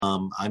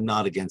I'm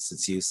not against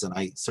its use, and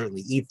I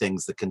certainly eat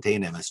things that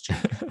contain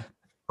MSG.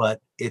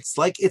 But it's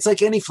like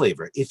any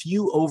flavor. If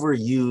you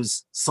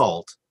overuse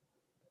salt,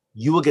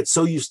 you will get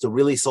so used to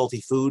really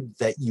salty food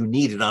that you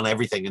need it on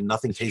everything, and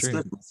nothing It's tastes true.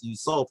 good unless you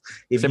use salt.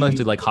 If Similar you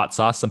to like hot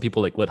sauce. Some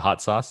people like with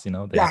hot sauce, they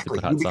have to Exactly,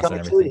 put you hot sauce become on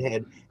a chili everything.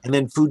 head, and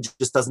then food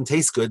just doesn't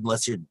taste good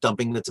unless you're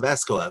dumping the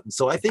Tabasco out. And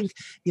so I think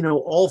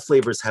all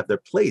flavors have their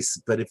place,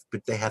 but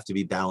they have to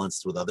be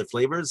balanced with other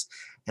flavors,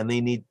 and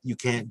you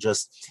can't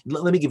just.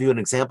 Let me give you an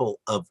example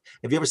of.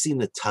 Have you ever seen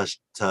the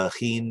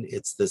tajin?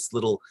 It's this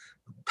little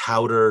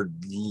powdered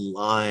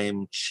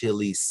lime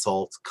chili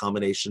salt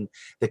combination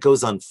that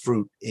goes on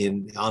fruit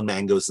on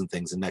mangoes and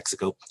things in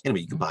Mexico.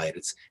 Anyway, you can buy it.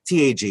 It's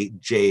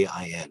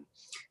TAJIN.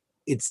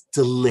 It's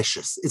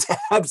delicious. It's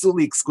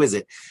absolutely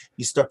exquisite.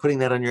 You start putting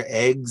that on your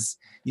eggs,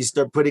 you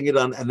start putting it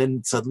on, and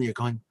then suddenly you're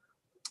going,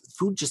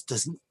 food just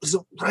isn't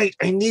right.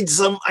 I need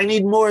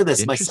more of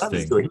this. My son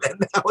is Interesting. doing that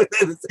now.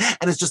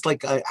 And it's just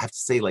like, I have to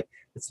say, like,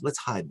 let's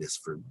hide this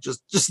for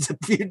just a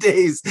few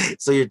days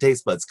so your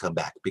taste buds come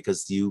back,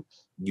 because you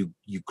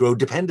grow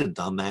dependent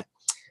on that,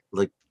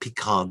 like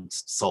piquant,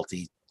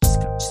 salty,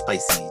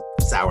 spicy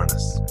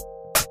sourness.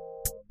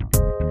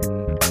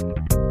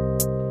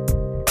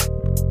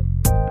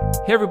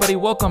 Hey everybody,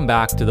 welcome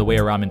back to the Way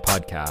of Ramen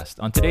podcast.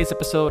 On today's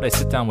episode, I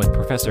sit down with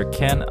Professor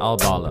Ken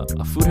Albala,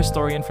 a food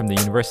historian from the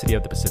University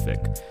of the Pacific.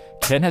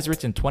 Ken has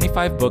written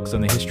 25 books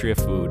on the history of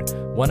food,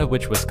 one of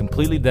which was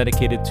completely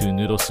dedicated to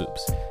noodle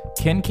soups.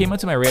 Ken came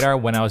onto my radar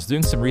when I was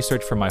doing some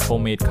research for my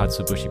homemade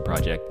katsuobushi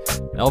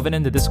project. Elvin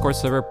in the Discord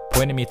server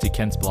pointed me to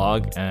Ken's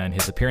blog and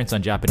his appearance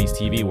on Japanese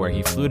TV, where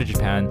he flew to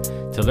Japan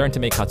to learn to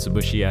make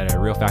katsuobushi at a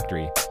real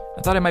factory.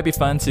 I thought it might be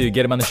fun to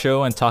get him on the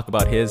show and talk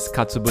about his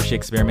katsuobushi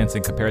experiments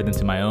and compare them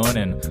to my own,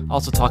 and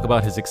also talk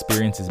about his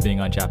experiences being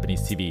on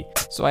Japanese TV.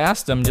 So I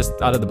asked him just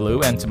out of the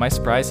blue, and to my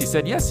surprise, he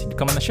said yes, he'd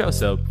come on the show.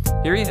 So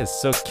here he is.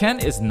 So Ken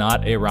is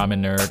not a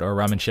ramen nerd or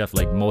ramen chef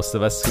like most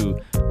of us who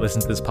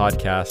listen to this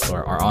podcast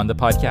or are on the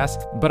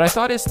podcast, but I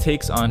thought his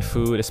takes on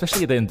food,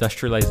 especially the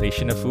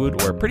industrialization of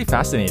food, were pretty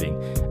fascinating.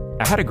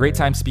 I had a great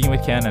time speaking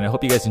with Ken, and I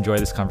hope you guys enjoy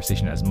this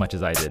conversation as much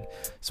as I did.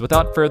 So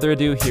without further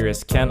ado, here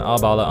is Ken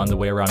Albala on the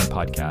Way of Ramen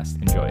podcast.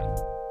 Enjoy.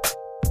 All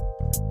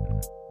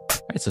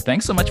right, so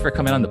thanks so much for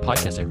coming on the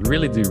podcast. I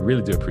really do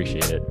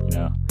appreciate it.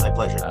 My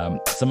pleasure.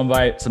 Some of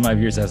my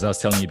viewers, as I was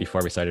telling you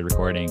before we started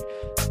recording,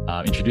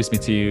 introduced me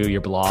to you, your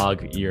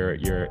blog,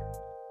 it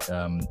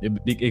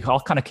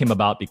all kind of came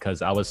about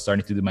because I was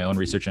starting to do my own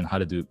research on how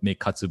to make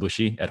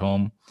katsuobushi at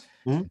home,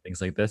 things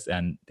like this,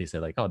 and they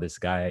said like, oh, this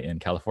guy in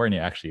California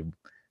actually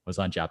was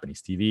on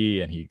Japanese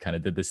TV and he kind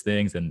of did these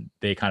things, and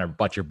they kind of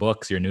bought your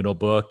books, your noodle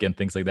book and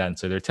things like that. And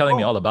so they're telling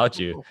me all about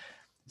you.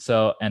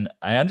 So, and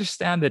I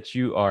understand that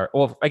you are,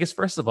 well, I guess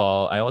first of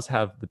all, I always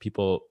have the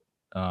people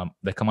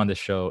that come on this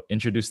show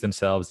introduce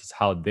themselves as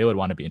how they would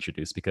want to be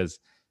introduced, because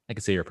I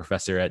could say you're a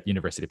professor at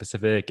University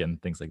Pacific and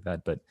things like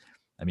that. But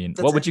I mean,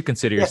 what would you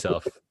consider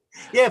yourself?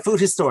 Yeah, food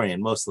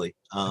historian mostly.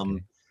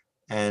 Okay.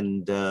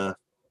 And, I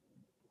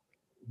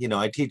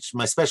teach,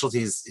 my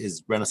specialty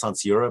is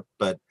Renaissance Europe,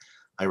 but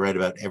I write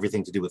about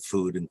everything to do with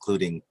food,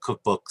 including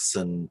cookbooks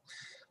and,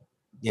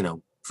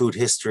 food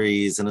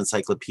histories and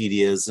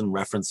encyclopedias and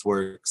reference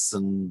works,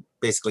 and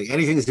basically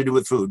anything to do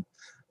with food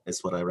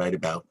is what I write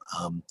about.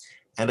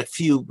 And a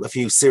few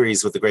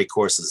series with the great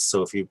courses.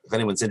 So if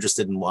anyone's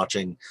interested in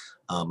watching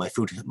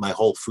my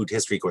whole food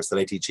history course that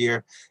I teach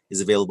here is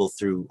available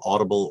through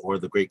Audible or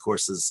the great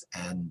courses.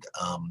 And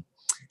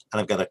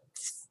I've got a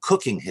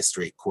cooking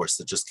history course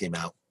that just came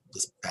out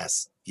this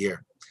past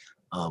year.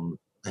 A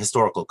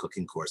historical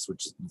cooking course,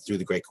 which is through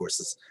the great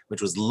courses,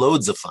 which was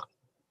loads of fun.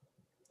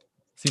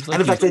 Like,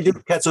 and in fact, I do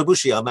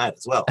katsuobushi on that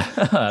as well.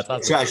 That's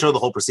awesome. I show the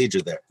whole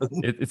procedure there.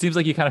 It seems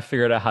like you kind of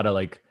figured out how to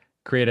like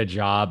create a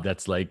job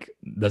that's like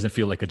doesn't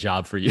feel like a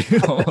job for you.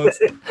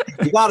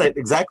 You got it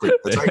exactly.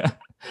 That's right.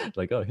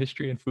 Like, oh,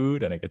 history and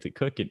food, and I get to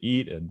cook and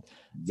eat, and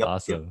it's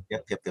awesome.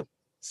 Yep.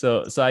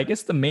 So I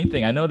guess the main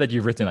thing, I know that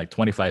you've written like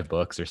 25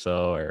 books or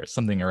so, or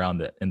something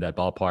around in that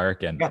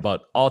ballpark, and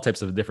about all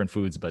types of different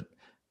foods, but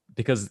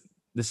because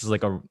this is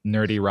like a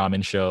nerdy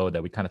ramen show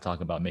that we kind of talk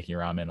about making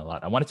ramen a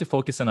lot, I wanted to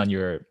focus in on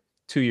your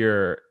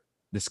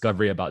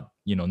discovery about,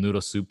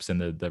 noodle soups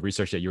and the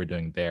research that you were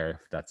doing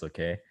there, if that's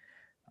okay.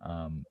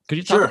 Could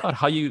you talk about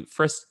how you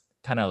first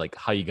kind of like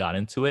how you got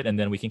into it, and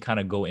then we can kind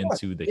of go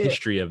into the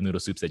history of noodle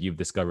soups that you've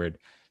discovered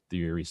through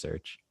your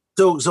research?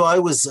 So I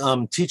was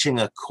teaching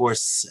a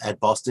course at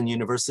Boston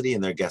University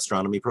in their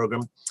gastronomy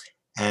program,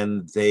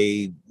 and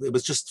it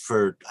was just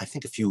for, I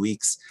think, a few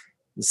weeks,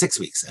 6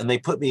 weeks, and they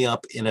put me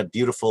up in a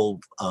beautiful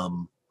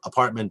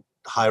apartment,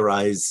 high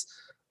rise,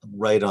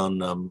 right on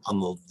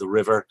the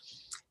river,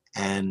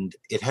 and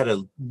it had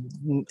a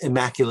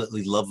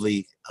immaculately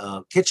lovely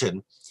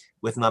kitchen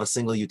with not a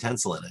single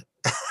utensil in it.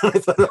 I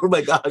thought, oh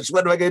my gosh,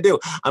 what am I going to do?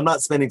 I'm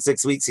not spending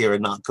 6 weeks here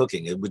and not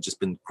cooking. It would just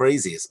been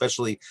crazy,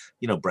 especially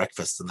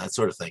breakfast and that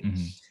sort of thing.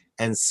 Mm-hmm.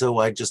 And so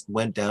I just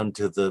went down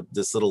to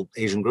this little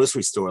Asian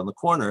grocery store on the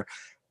corner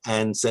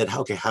and said,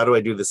 okay, how do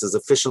I do this as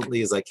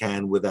efficiently as I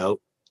can without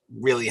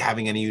really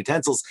having any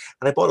utensils.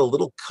 And I bought a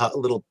little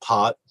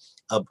pot,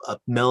 a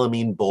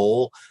melamine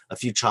bowl, a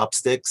few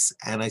chopsticks,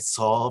 and I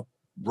saw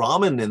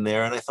ramen in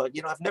there, and I thought,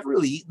 I've never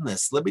really eaten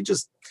this. Let me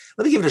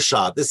give it a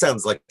shot. This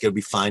sounds like it would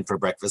be fine for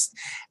breakfast.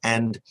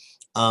 And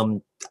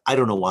I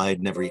don't know why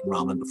I'd never eaten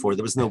ramen before.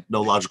 There was no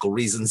logical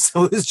reason.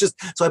 So it was just,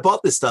 so I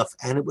bought this stuff,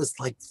 and it was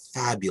like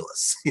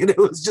fabulous. It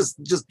was just,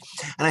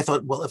 and I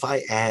thought, well, if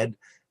I add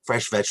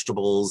fresh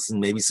vegetables and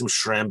maybe some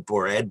shrimp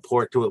or add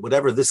pork to it,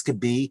 whatever, this could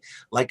be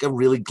like a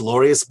really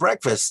glorious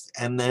breakfast.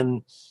 And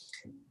then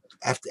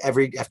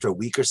after a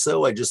week or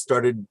so, I just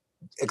started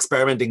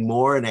experimenting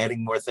more and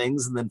adding more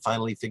things, and then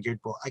finally figured,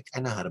 well, I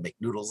know how to make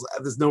noodles.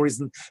 There's no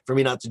reason for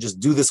me not to just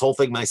do this whole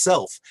thing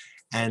myself.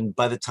 And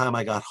by the time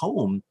I got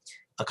home,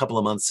 a couple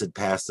of months had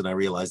passed, and I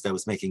realized I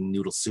was making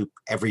noodle soup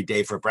every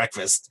day for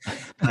breakfast.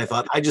 And I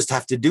thought, I just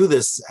have to do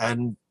this.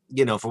 And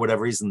for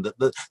whatever reason,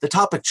 the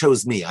topic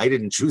chose me. I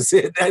didn't choose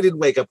it. I didn't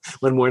wake up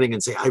one morning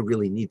and say, I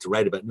really need to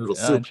write about noodle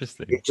soup.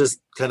 Interesting. It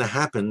just kind of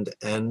happened.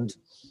 And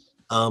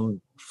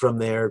from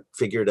there,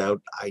 figured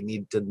out I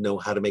need to know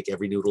how to make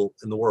every noodle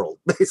in the world,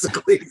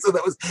 basically. So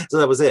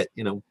that was it.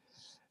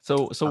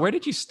 So where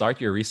did you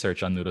start your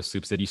research on noodle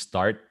soups? Did you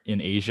start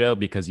in Asia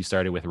because you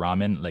started with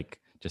ramen, like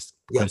just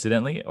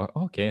coincidentally? Or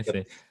okay,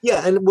 yep.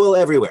 Yeah, and well,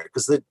 everywhere,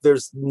 because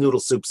there's noodle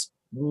soups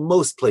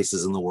most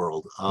places in the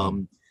world.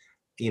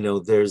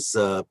 There's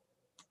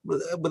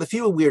with a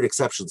few weird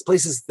exceptions,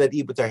 places that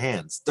eat with their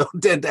hands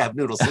don't tend to have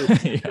noodle soup.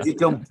 If you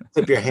don't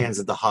dip your hands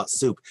into hot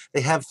soup,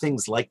 they have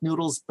things like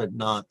noodles, but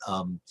not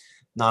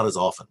as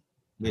often.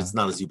 It's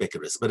not as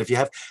ubiquitous. But if you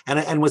have,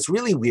 and what's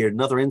really weird,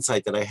 another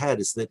insight that I had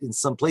is that in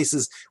some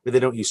places where they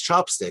don't use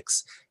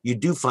chopsticks, you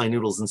do find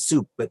noodles in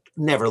soup, but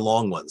never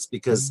long ones,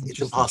 because it's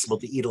impossible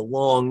to eat a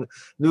long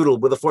noodle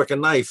with a fork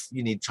and knife.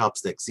 You need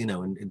chopsticks,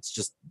 and it's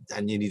just,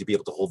 and you need to be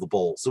able to hold the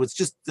bowl. So it's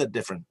just a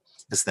different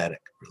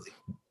aesthetic, really.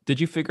 Did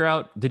you figure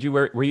out,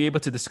 were you able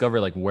to discover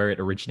like where it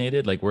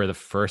originated, like where the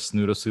first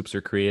noodle soups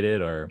were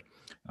created, or?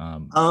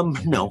 No,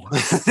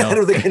 I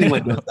don't think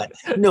anyone knows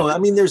that. No, I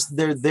mean,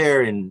 they're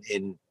there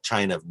in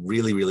China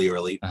really, really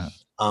early.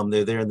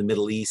 They're there in the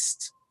Middle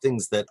East,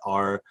 things that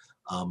are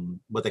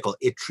what they call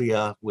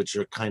ytria, which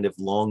are kind of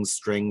long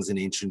strings in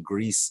ancient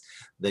Greece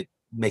that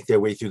make their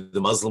way through the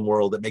Muslim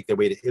world, that make their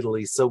way to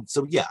Italy. So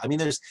yeah, I mean,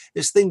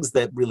 there's things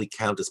that really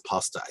count as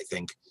pasta, I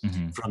think,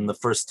 from the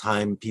first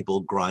time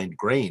people grind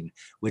grain,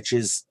 which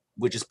is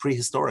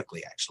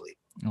prehistorically, actually.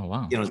 Oh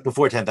wow! It's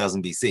before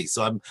 10,000 BC.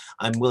 So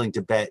I'm willing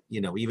to bet,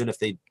 even if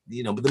they,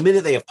 but the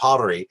minute they have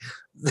pottery,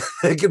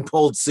 they can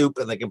hold soup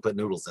and they can put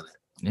noodles in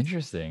it.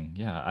 Interesting.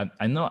 Yeah,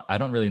 I know I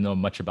don't really know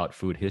much about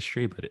food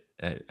history, but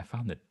I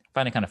find it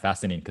kind of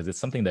fascinating because it's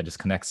something that just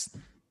connects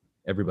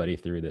everybody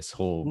through this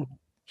whole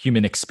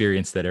human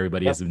experience that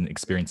everybody has been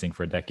experiencing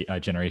for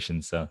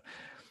generations. So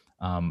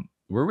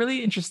we're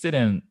really interested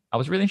in. I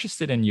was really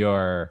interested in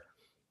your.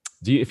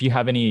 If you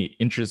have any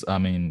interest,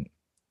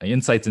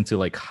 insights into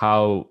like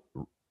how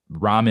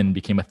ramen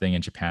became a thing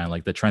in Japan,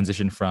 like the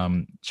transition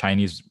from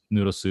Chinese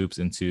noodle soups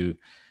into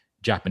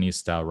Japanese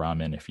style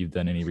ramen, if you've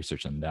done any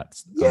research on that.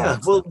 Yeah,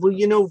 well,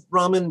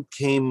 ramen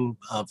came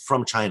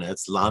from China.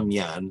 It's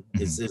lamyan.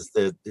 It's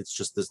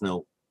just, there's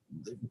no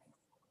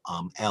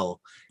L.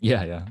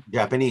 Yeah.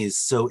 Japanese.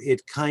 So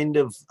it kind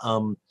of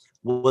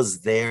was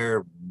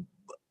there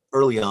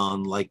early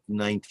on, like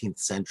 19th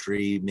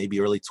century, maybe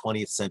early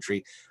 20th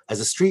century, as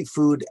a street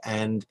food,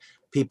 and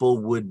people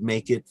would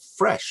make it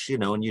fresh,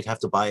 and you'd have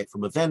to buy it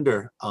from a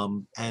vendor.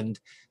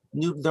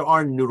 There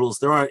are noodles.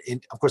 There are,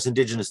 of course,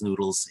 indigenous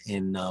noodles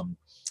in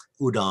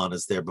udon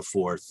is there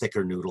before,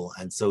 thicker noodle,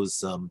 and so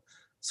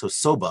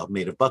soba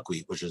made of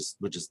buckwheat, which is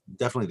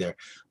definitely there.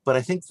 But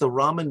I think the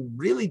ramen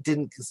really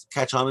didn't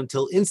catch on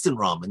until instant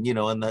ramen,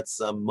 and that's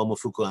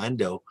Momofuku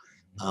Ando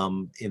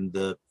in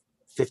the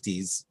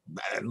 50s,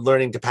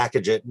 learning to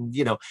package it, and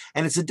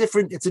and it's a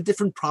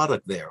different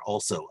product there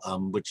also,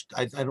 which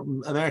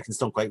Americans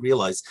don't quite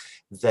realize,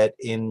 that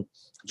in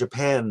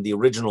Japan, the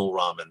original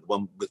ramen, the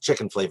one with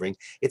chicken flavoring,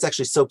 it's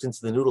actually soaked into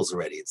the noodles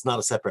already. It's not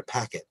a separate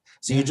packet.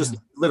 So you just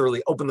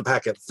literally open the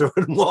packet, throw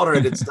it in water,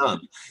 and it's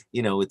done.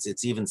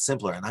 It's even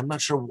simpler. And I'm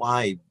not sure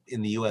why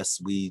in the US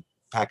we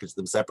package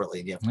them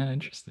separately. Yeah.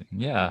 Interesting.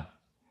 Yeah.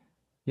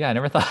 I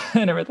never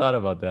thought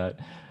about that.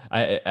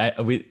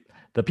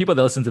 The people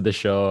that listen to the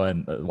show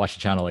and watch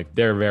the channel, like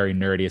they're very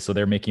nerdy, so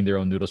they're making their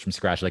own noodles from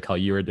scratch, like how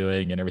you were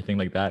doing and everything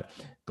like that.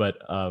 But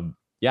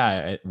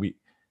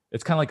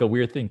it's kind of like a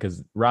weird thing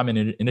because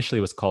ramen initially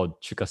was called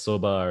chuka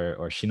soba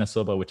or shina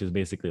soba, which is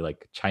basically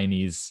like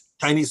Chinese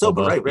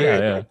soba.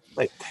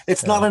 Right.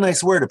 It's not a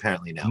nice word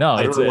apparently now. No,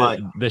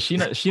 the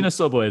shina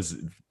soba is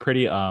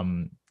pretty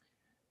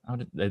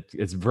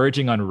it's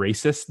verging on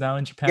racist now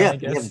in Japan. I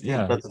guess.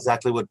 Yeah, that's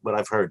exactly what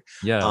I've heard.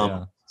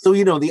 Yeah. So,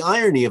 the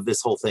irony of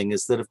this whole thing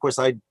is that, of course,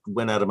 I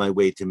went out of my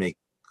way to make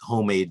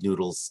homemade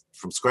noodles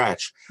from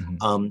scratch.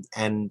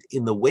 And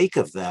in the wake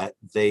of that,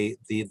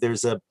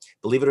 there's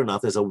believe it or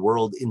not, there's a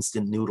World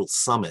Instant Noodle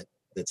Summit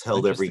that's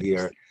held every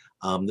year.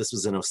 This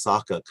was in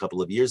Osaka a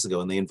couple of years ago,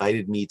 and they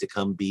invited me to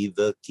come be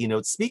the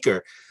keynote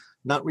speaker.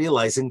 not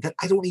realizing that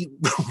I don't eat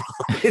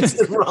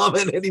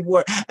ramen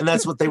anymore. And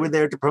that's what they were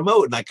there to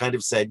promote. And I kind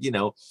of said,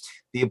 the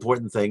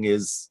important thing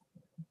is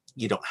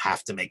you don't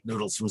have to make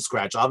noodles from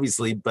scratch,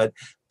 obviously, but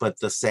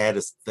the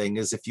saddest thing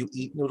is if you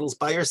eat noodles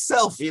by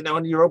yourself,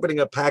 and you're opening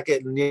a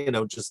packet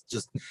and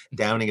just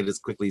downing it as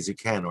quickly as you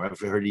can. Or I've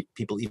heard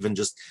people even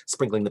just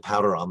sprinkling the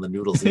powder on the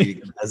noodles and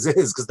eating them as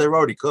is because they're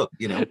already cooked.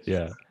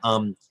 Yeah.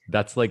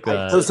 That's like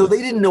so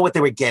they didn't know what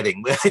they were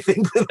getting. I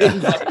think when they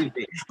invited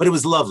me, but it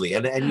was lovely,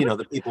 and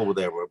the people were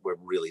there were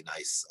really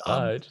nice.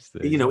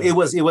 Interesting.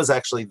 It was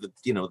actually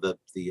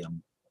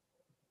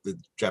the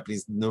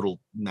Japanese noodle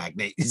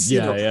magnates. They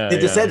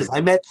just said it.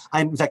 I met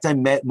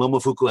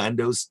Momofuku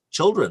Ando's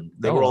children.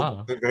 They were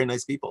all very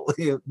nice people.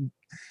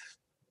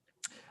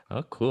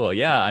 Oh, cool.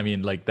 Yeah, I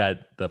mean, like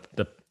that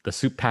the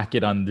soup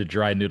packet on the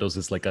dry noodles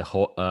is like a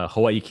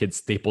Hawaii kid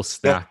staple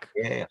snack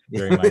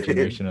during my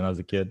generation when I was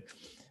a kid.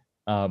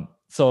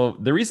 So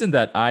the reason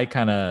that I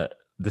kind of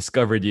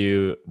discovered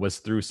you was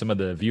through some of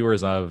the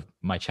viewers of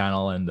my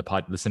channel and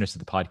the listeners to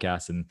the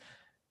podcast, and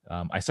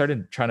I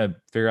started trying to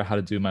figure out how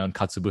to do my own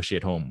katsuobushi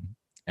at home.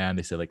 And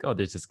they said like, oh,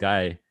 there's this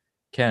guy,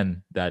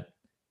 Ken, that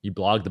he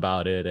blogged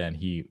about it and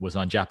he was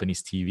on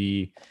Japanese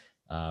TV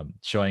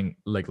showing,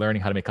 like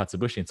learning how to make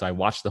katsuobushi. And so I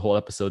watched the whole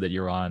episode that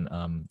you're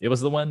on. It was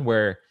the one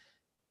where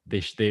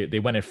they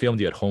went and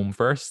filmed you at home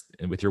first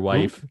and with your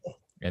wife,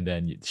 and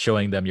then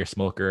showing them your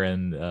smoker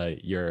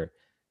and your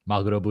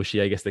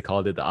magurobushi, I guess they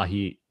called it, the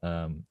ahi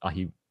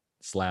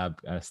slab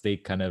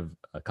steak kind of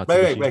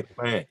katsuobushi.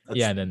 Right.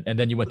 Yeah, and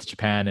then you went to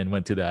Japan and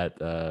went to that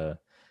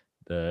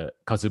the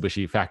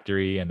katsuobushi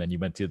factory, and then you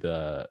went to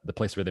the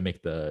place where they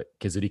make the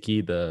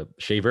kizuriki, the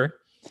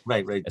shaver.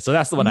 Right. So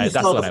that's the one I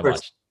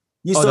watched.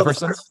 You saw the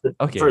first one?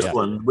 Okay, first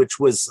one, which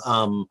was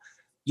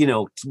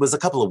was a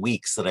couple of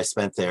weeks that I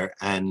spent there,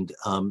 and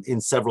in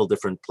several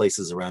different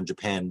places around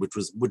Japan, which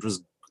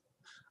was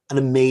an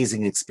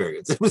amazing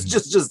experience. It was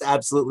just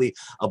absolutely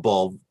a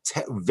ball.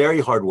 Very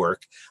hard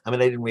work. I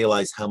mean, I didn't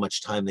realize how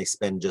much time they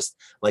spend just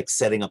like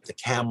setting up the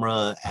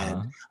camera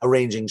and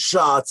arranging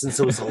shots. And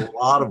so it's a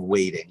lot of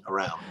waiting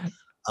around.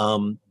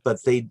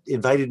 But they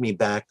invited me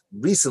back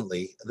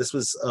recently. This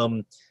was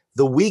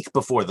the week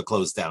before the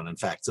close down, in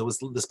fact. So it was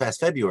this past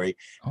February.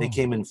 They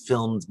came and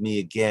filmed me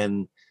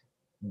again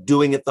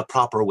doing it the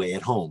proper way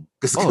at home.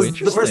 Because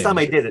the first time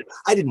I did it,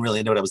 I didn't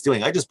really know what I was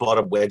doing. I just bought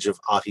a wedge of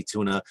ahi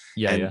tuna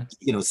and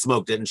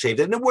smoked it and shaved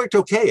it, and it worked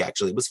okay,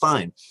 actually. It was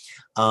fine.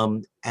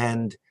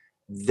 And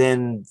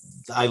then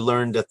I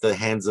learned at the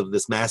hands of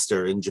this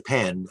master in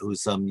Japan,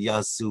 who's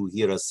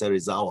Yasuhira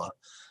Serizawa,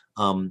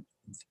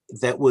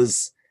 that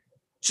was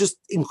just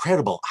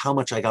incredible how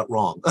much I got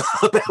wrong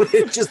about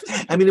it.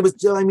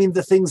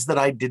 The things that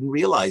I didn't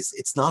realize.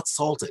 It's not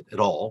salted at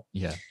all.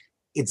 Yeah.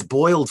 It's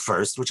boiled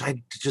first, which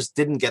I just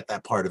didn't get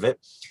that part of it.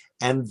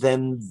 And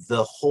then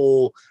the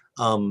whole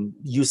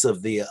use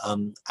of the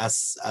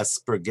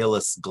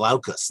Aspergillus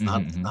glaucus,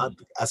 not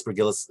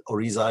Aspergillus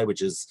oryzae,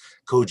 which is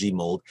koji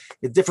mold.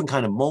 A different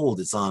kind of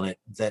mold is on it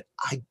that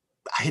I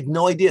had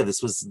no idea there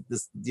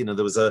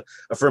was a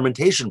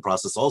fermentation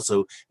process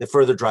also that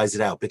further dries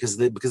it out because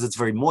it's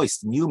very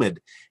moist and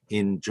humid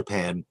in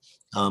Japan.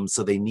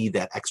 So they need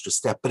that extra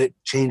step, but it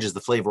changes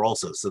the flavor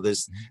also. So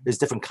there's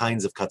different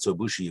kinds of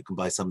katsuobushi. You can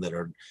buy some that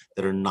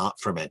are not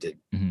fermented,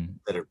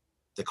 that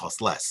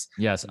cost less.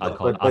 Yes, I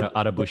call it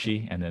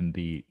arabushi, and then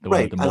the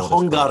right. And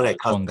hongare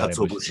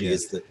katsuobushi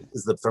is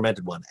the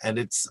fermented one, and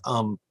it's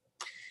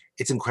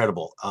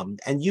incredible. And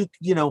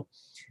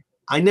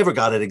I never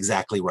got it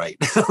exactly right.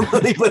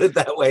 Let me put it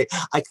that way.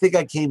 I think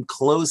I came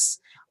close.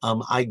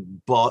 I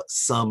bought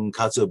some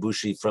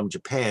katsuobushi from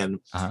Japan,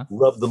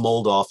 rubbed the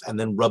mold off, and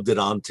then rubbed it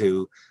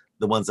onto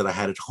the ones that I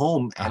had at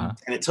home, and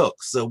it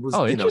took. So it was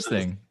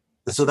interesting.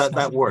 So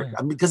that worked.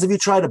 I mean, because if you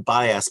try to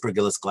buy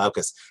Aspergillus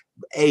glaucus,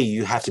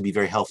 you have to be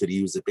very healthy to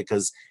use it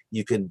because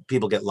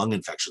people get lung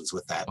infections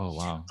with that. Oh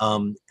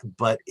wow.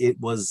 But it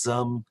was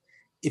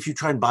if you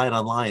try and buy it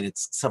online,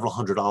 it's several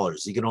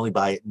 $100s. You can only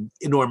buy it in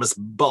enormous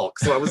bulk.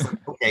 So I was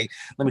like, okay,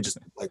 let me just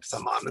wipe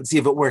some on and see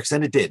if it works.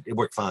 And it did. It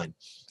worked fine.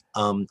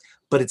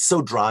 But it's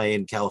so dry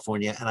in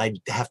California, and I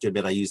have to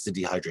admit I used a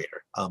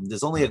dehydrator.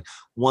 There's only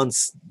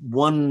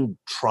one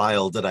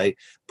trial that I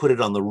put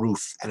it on the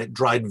roof, and it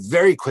dried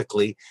very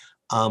quickly.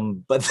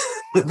 But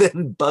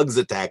then bugs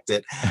attacked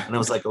it, and I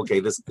was like, okay,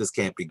 this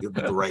can't be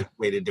the right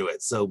way to do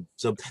it. So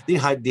the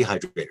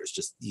dehydrator is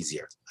just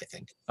easier, I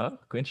think. Oh,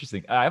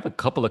 interesting. I have a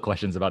couple of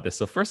questions about this.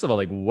 So first of all,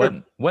 like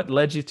what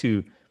led you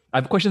to? I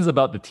have questions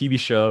about the TV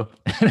show,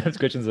 and I have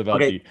questions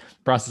about the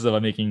process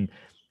of making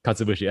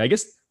katsuobushi. I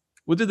guess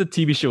we'll do the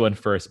TV show one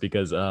first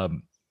because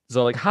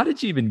so like how did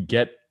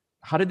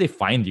they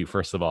find you,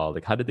 first of all?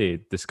 Like how did they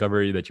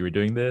discover that you were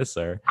doing this?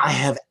 Or I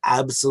have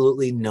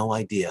absolutely no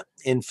idea.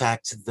 In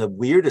fact, the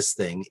weirdest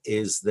thing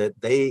is that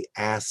they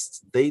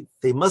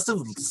must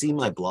have seen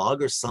my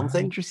blog or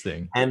something.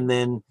 Interesting. And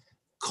then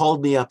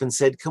called me up and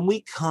said, can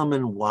we come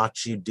and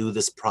watch you do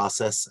this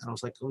process? And I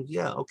was like, oh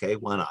yeah, okay,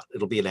 why not?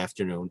 It'll be an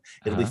afternoon.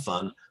 It'll be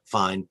fun.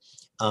 Fine.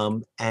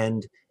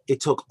 And it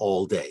took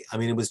all day. I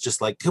mean, it was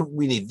just like,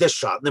 we need this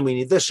shot, and then we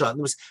need this shot.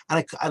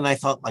 And I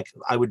thought like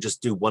I would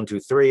just do 1, 2,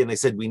 3. And they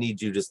said, we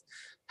need you just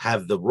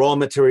have the raw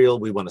material.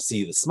 We want to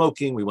see the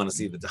smoking. We want to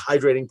see the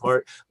dehydrating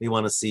part. We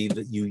want to see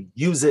that you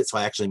use it. So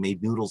I actually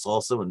made noodles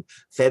also and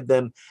fed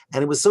them.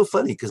 And it was so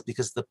funny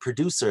because the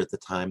producer at the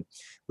time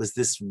was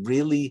this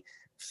really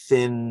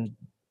thin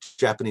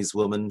Japanese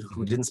woman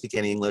who didn't speak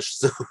any English.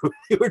 So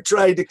we were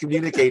trying to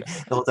communicate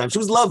the whole time. She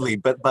was lovely,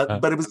 but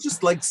it was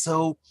just like,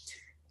 so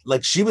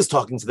like she was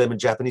talking to them in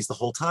Japanese the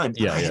whole time.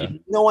 Yeah, I had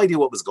no idea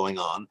what was going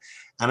on.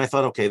 And I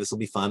thought, okay, this will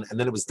be fun. And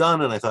then it was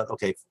done. And I thought,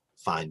 okay,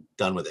 fine,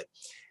 done with it.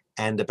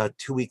 And about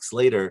 2 weeks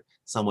later,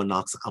 someone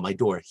knocks on my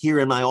door here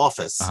in my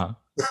office.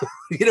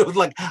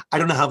 Like, I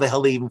don't know how the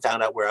hell they even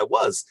found out where I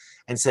was,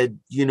 and said,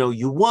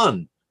 you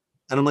won.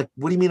 And I'm like,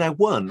 what do you mean I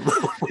won?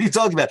 What are you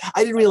talking about?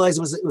 I didn't realize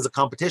it was a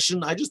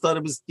competition. I just thought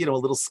it was, a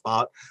little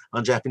spot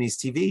on Japanese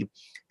TV.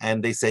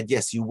 And they said,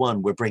 yes, you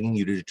won. We're bringing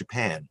you to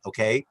Japan.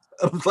 Okay.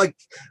 I was like,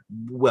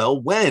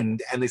 well, when?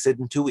 And they said,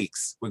 in 2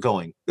 weeks, we're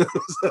going.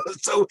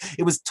 So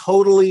it was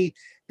totally,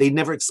 they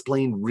never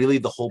explained really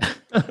the whole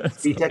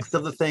pretext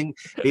of the thing.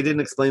 They didn't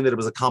explain that it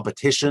was a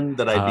competition,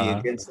 that I'd be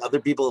against other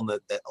people, and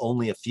that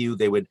only a few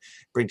they would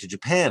bring to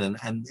Japan.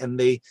 And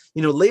they,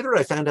 later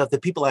I found out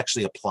that people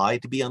actually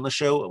applied to be on the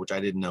show, which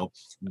I didn't know.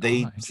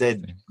 They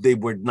said they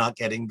were not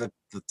getting the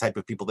type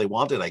of people they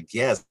wanted, I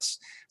guess.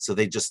 So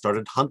they just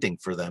started hunting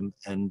for them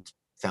and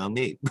found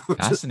me.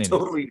 Just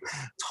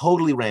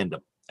totally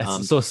random.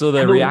 So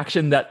the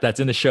reaction that's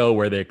in the show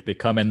where they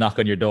come and knock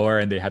on your door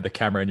and they have the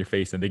camera in your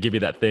face and they give you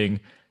that thing,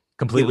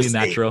 completely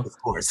natural. Staged,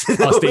 of course.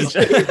 Stage.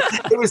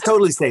 It was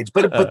totally staged.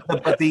 But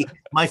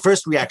my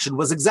first reaction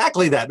was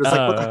exactly that. It was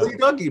like, what the hell are you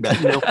talking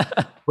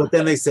about? But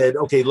then they said,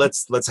 okay,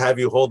 let's have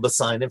you hold the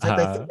sign. In fact,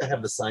 I think I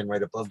have the sign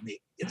right above me.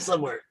 It's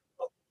somewhere.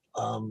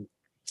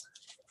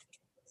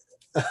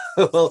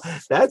 Well,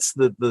 that's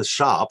the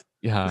shop.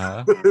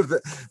 Yeah.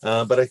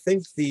 But I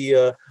think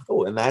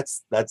and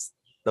that's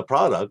the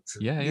product.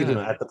 Yeah.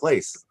 At the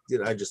place.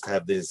 I just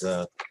have this.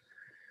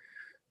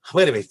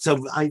 Wait a minute. So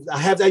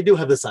I do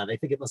have the sign. I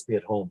think it must be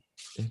at home.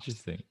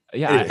 Interesting.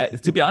 Yeah. Anyway.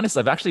 To be honest,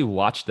 I've actually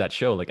watched that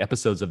show, like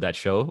episodes of that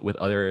show with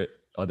other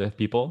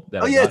people.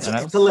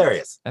 It's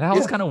hilarious. And I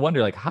always kind of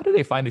wonder, like, how do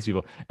they find these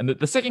people? And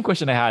the second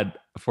question I had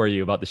for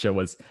you about the show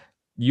was,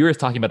 you were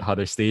talking about how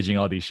they're staging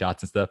all these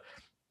shots and stuff.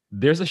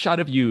 There's a shot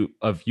of you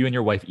and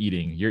your wife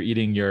eating. You're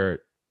eating your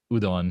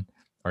udon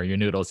or your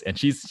noodles, and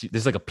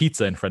there's like a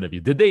pizza in front of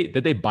you. Did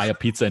they buy a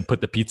pizza and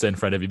put the pizza in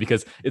front of you?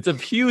 Because it's a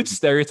huge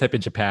stereotype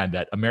in Japan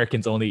that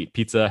Americans only eat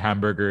pizza,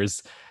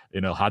 hamburgers,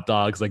 hot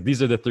dogs. Like,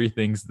 these are the three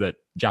things that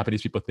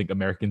Japanese people think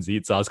Americans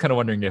eat. So I was kind of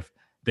wondering if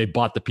they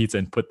bought the pizza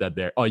and put that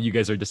there. Oh, you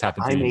guys are just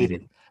happen to. I made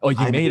it. Oh,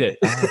 you made it.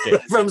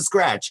 Okay. From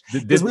scratch.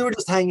 Because we were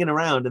just hanging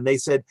around, and they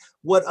said,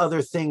 what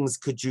other things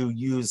could you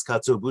use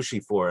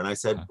katsuobushi for? And I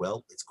said,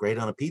 well, it's great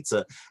on a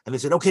pizza. And they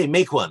said, okay,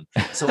 make one.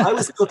 So I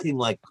was cooking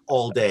like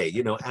all day,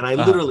 and I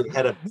literally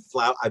had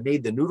I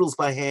made the noodles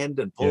by hand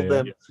and pulled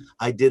them. Yeah.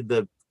 I did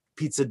the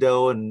pizza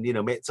dough and,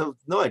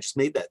 I just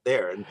made that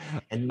there.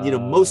 And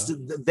most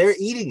of they're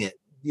eating it.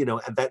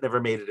 And that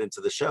never made it into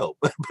the show,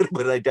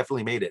 but I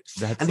definitely made it.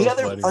 And the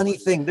other funny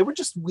thing, there were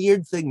just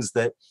weird things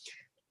that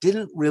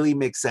didn't really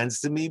make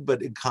sense to me,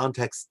 but in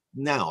context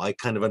now, I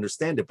kind of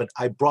understand it. But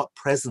I brought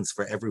presents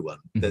for everyone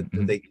that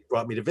they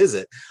brought me to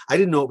visit. I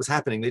didn't know what was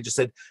happening. They just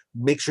said,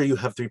 make sure you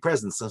have 3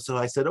 presents. So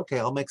I said, okay,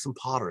 I'll make some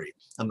pottery.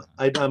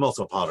 I'm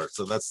also a potter.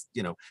 So that's,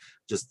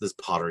 just this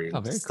pottery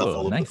and stuff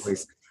all over the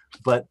place.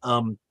 But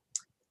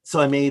so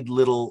I made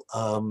little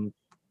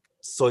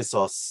soy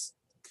sauce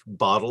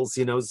bottles,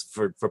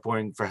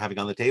 for having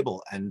on the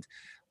table, and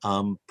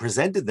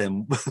presented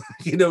them,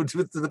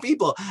 to the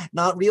people,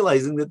 not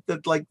realizing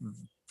that like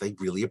they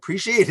really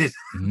appreciated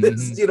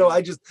this.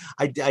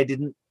 I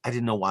didn't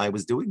know why I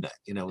was doing that.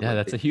 Yeah,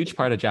 that's a huge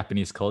part of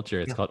Japanese culture.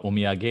 It's called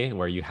omiyage,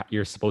 where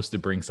you're supposed to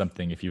bring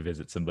something if you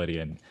visit somebody,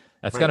 and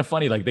that's kind of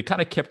funny. Like, they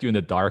kind of kept you in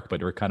the dark,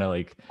 but we're kind of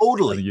like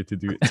totally you to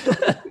do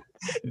it.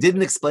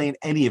 Didn't explain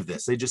any of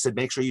this. They just said,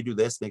 make sure you do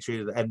this, make sure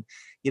you do that.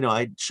 And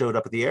I showed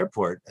up at the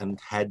airport and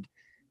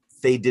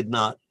they did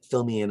not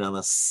fill me in on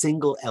a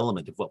single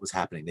element of what was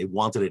happening. They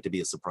wanted it to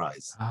be a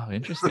surprise. Oh,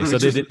 interesting. So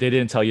they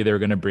didn't tell you they were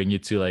going to bring you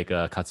to like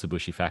a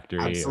katsuobushi factory?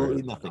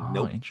 Absolutely nothing.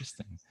 No. Nope.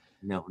 Interesting.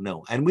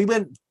 No. And we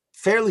went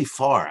fairly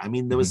far. I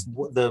mean, there was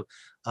the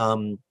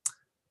Tsubame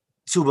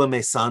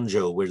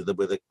Sanjo, where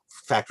the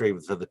factory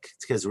for the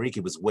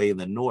Kezuriki was way in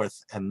the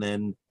north, and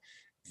then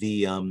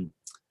the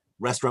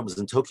restaurant was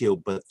in Tokyo,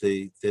 but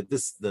the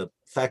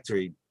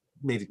factory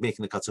making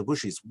the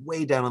katsuobushi is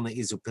way down on the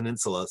Izu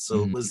Peninsula.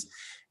 So it was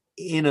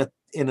in a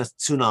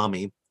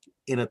tsunami,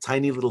 in a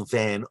tiny little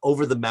van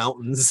over the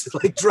mountains,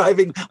 like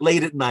driving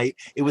late at night.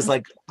 It was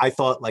like, I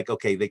thought like,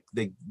 okay,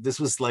 this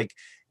was like,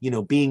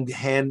 being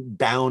hand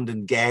bound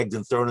and gagged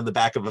and thrown in the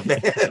back of a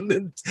van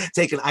and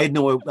taken. I had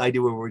no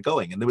idea where we were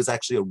going. And there was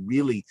actually a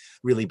really,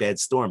 really bad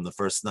storm the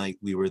first night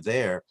we were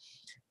there,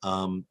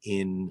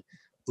 in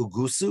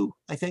Ugusu,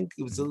 I think.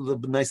 It was a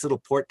nice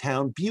little port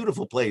town,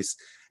 beautiful place.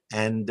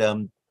 And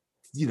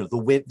the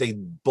wind, they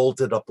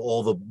bolted up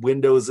all the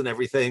windows and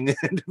everything.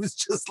 And it was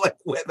just like,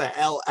 where the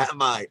hell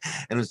am I?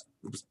 And it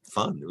was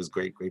fun. It was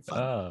great fun.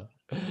 Oh,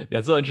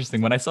 that's so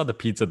interesting. When I saw the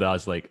pizza, that I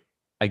was like,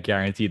 I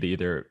guarantee they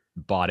either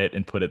bought it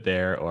and put it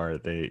there, or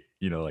they,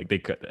 like they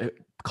could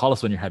call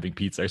us when you're having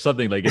pizza or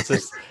something. Like it's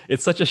just,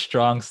 it's such a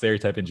strong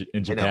stereotype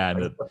in Japan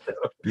that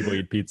people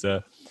eat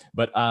pizza.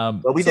 But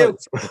well, we do.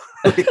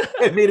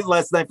 I made it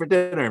last night for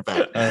dinner, in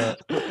fact.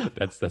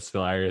 That's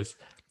hilarious.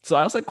 So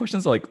I also had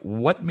questions like,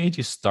 what made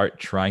you start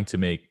trying to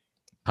make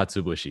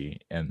katsuobushi?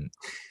 And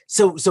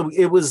so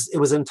it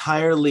was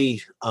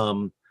entirely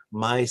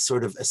my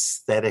sort of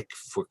aesthetic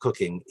for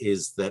cooking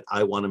is that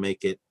I want to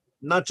make it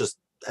not just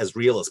as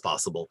real as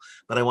possible,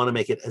 but I want to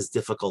make it as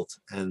difficult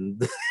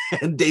and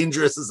and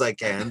dangerous as I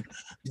can.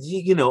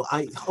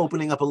 I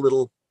opening up a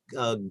little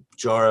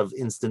jar of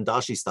instant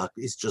dashi stock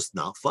is just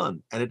not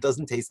fun, and it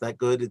doesn't taste that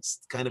good.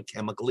 It's kind of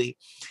chemically.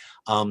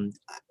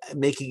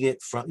 Making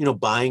it from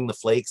buying the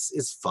flakes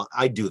is fun.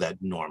 I do that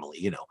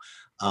normally,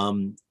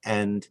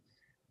 and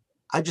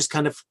I just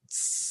kind of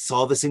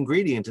saw this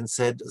ingredient and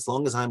said, as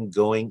long as I'm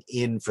going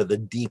in for the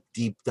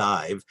deep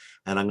dive,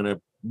 and I'm going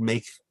to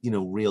make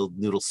real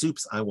noodle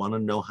soups, I want to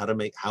know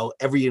how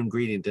every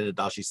ingredient in a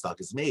dashi stock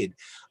is made.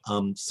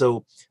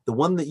 So the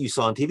one that you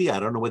saw on TV, I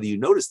don't know whether you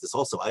noticed this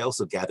also, I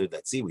also gathered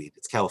that seaweed.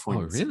 It's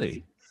California. Oh,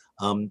 really?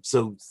 Seaweed.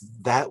 So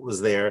that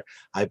was there.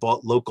 I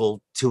bought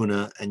local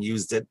tuna and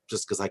used it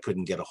just because I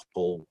couldn't get a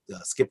whole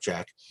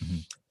skipjack. Mm-hmm.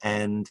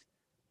 And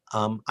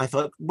I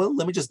thought, well,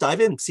 let me just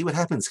dive in, see what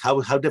happens. How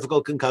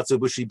difficult can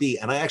katsuobushi be?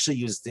 And I actually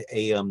used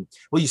well,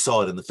 you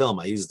saw it in the film.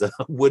 I used a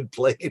wood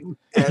plane,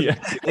 and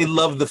they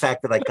loved the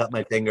fact that I cut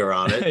my finger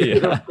on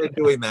it. They're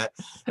doing that,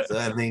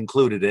 and they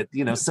included it.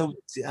 So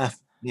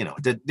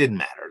it didn't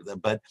matter.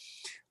 But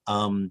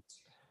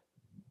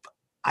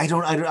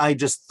I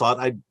just thought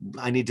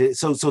I need to.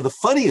 So the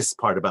funniest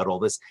part about all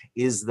this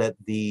is that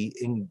the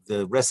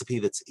recipe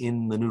that's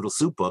in the noodle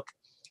soup book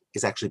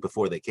is actually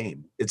before they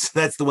came.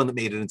 That's the one that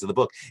made it into the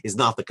book, is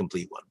not the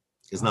complete one.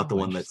 Is not the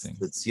one that's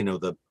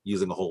the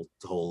using a whole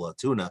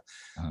tuna.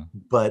 Uh-huh.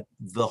 But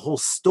the whole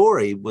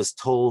story was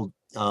told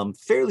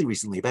fairly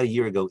recently, about a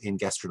year ago, in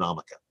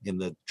Gastronomica, in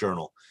the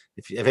journal.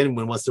 If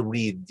anyone wants to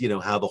read,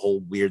 how the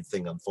whole weird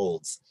thing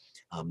unfolds,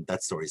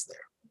 that story's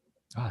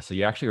there. So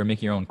you actually were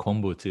making your own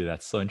kombu too.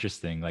 That's so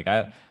interesting. Like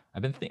I've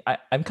been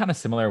I'm kind of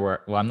similar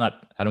where, well,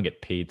 I don't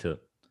get paid to,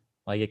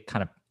 like, it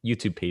kind of,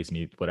 YouTube pays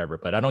me whatever,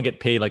 but I don't get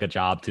paid like a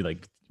job to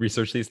like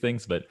research these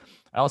things. But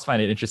I always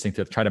find it interesting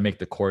to try to make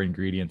the core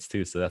ingredients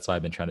too. So that's why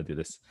I've been trying to do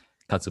this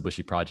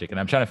katsuobushi project, and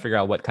I'm trying to figure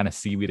out what kind of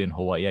seaweed in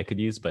Hawaii I could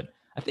use. But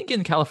I think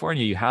in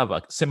California you have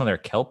a similar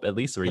kelp, at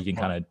least, where you can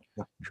kind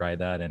of dry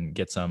that and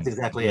get some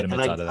exactly it.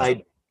 And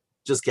I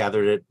just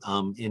gathered it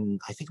in,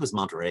 I think it was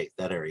Monterey,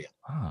 that area.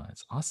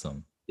 It's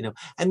awesome.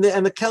 And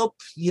the kelp,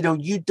 you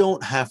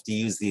don't have to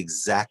use the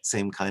exact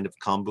same kind of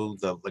kombu,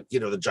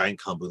 the giant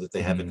kombu that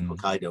they have in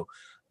Hokkaido.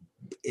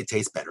 It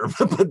tastes better,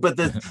 but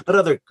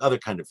other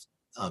kind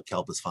of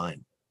kelp is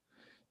fine.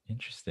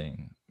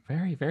 Interesting.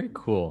 Very, very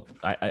cool.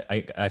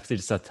 I have to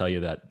just tell you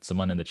that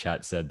someone in the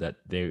chat said that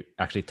they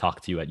actually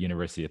talked to you at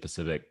University of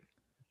Pacific,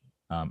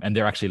 and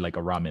they're actually like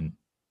a ramen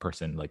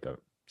person, like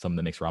someone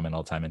that makes ramen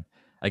all the time. And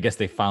I guess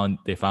they found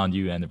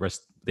you, and the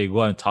rest, they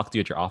go and talk to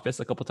you at your office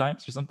a couple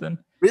times or something.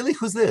 Really?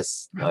 Who's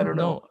this? I don't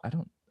know.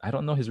 I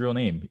don't know his real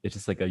name. It's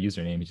just like a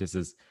username. He just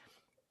says,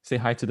 "Say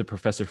hi to the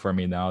professor for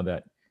me now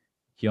that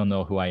he'll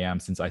know who I am,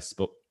 since I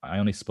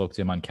only spoke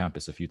to him on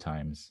campus a few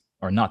times."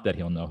 Or not that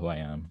he'll know who I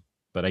am,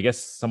 but I guess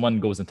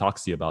someone goes and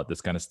talks to you about this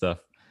kind of stuff,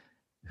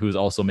 who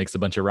also makes a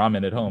bunch of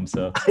ramen at home.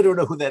 So I don't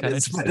know who that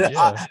is, but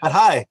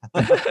hi.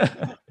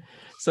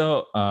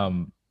 So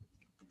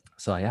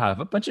I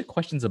have a bunch of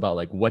questions about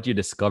like what you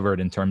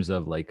discovered in terms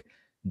of like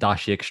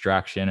dashi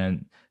extraction.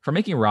 And for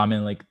making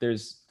ramen, like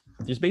there's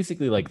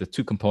basically like the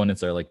two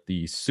components are like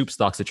the soup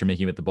stocks that you're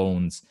making with the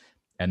bones.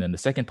 And then the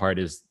second part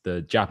is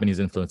the Japanese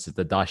influence,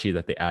 the dashi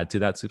that they add to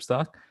that soup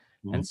stock.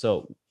 Mm-hmm. And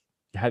so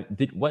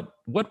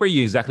what were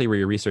you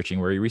researching?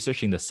 Were you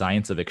researching the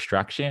science of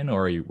extraction,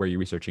 or were you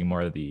researching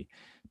more of the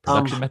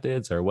production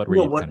methods, or what were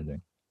you kind of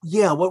doing?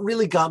 Yeah, what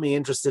really got me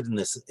interested in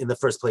this in the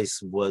first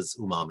place was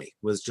umami,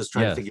 was just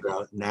trying to figure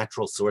out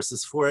natural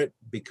sources for it.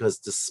 Because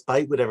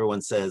despite what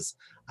everyone says,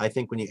 I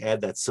think when you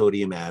add that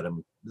sodium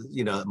atom,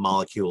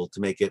 molecule to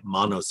make it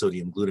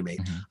monosodium glutamate,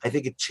 mm-hmm. I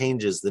think it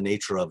changes the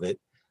nature of it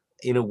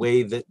in a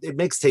way that it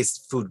makes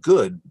food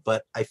good,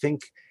 but I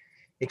think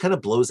it kind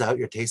of blows out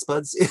your taste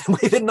buds in a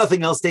way that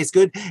nothing else tastes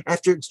good.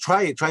 After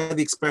try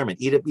the experiment,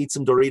 eat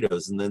some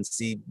Doritos and then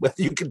see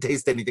whether you can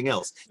taste anything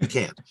else. You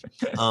can't.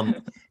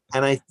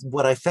 And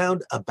what I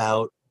found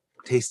about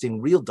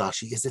tasting real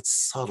dashi is it's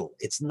subtle.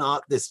 It's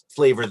not this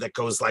flavor that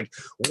goes like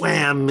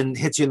wham and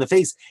hits you in the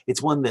face.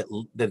 It's one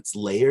that's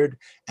layered,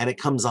 and it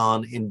comes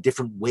on in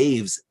different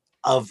waves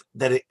of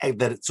that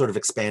it sort of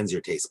expands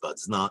your taste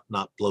buds, not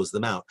blows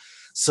them out.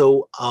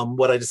 So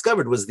what I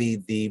discovered was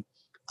the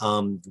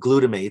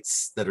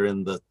glutamates that are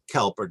in the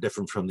kelp are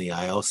different from the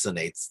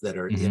iosinates that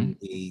are mm-hmm. in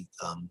the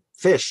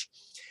fish.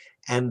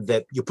 and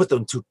that you put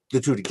the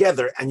two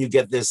together and you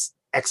get this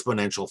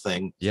exponential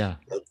thing Yeah.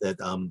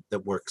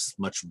 that works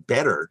much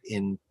better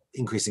in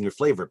increasing your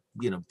flavor,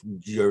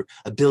 your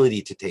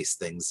ability to taste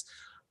things.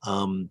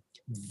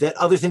 That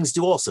other things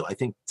do also. I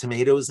think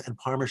tomatoes and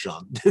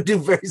Parmesan do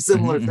very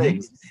similar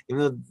things.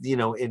 Even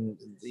though,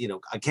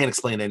 I can't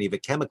explain any of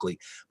it chemically,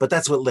 but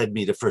that's what led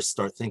me to first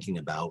start thinking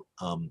about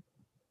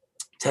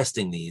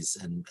testing these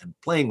and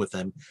playing with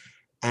them.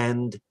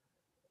 And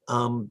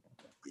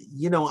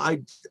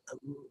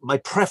my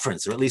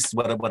preference, or at least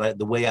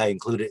the way I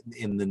include it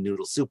in the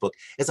noodle soup book,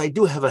 is I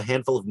do have a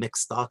handful of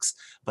mixed stocks,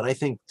 but I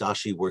think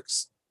dashi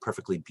works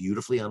perfectly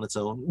beautifully on its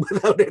own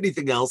without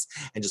anything else,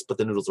 and just put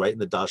the noodles right in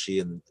the dashi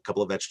and a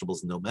couple of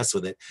vegetables and don't mess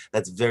with it.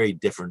 That's very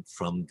different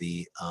from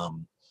the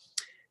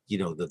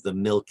the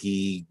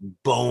milky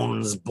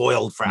bones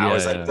boiled for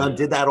hours.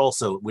 Did that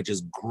also, which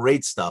is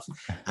great stuff.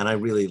 And I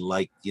really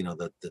like,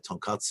 the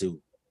tonkatsu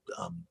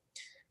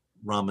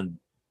ramen,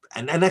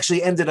 and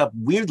actually ended up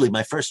weirdly,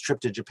 my first trip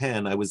to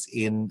Japan, I was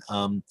in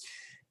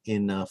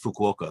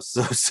Fukuoka.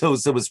 So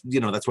it was,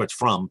 that's where it's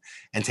from,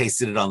 and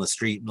tasted it on the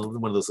street in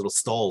one of those little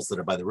stalls that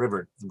are by the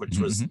river, which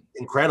was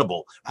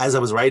incredible as I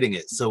was writing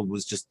it. So it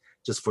was just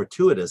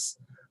fortuitous.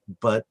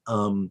 But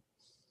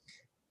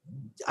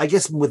I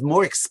guess with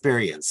more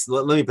experience,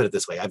 let me put it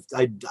this way: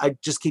 I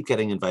just keep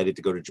getting invited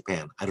to go to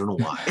Japan. I don't know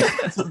why.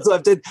 So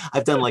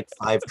I've done like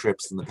 5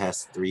 trips in the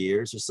past 3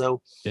 years or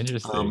so.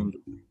 Interesting.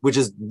 Which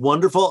is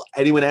wonderful.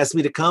 Anyone asks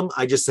me to come,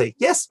 I just say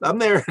yes, I'm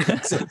there.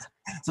 So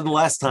the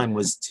last time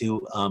was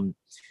to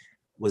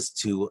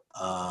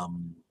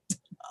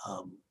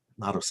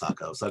not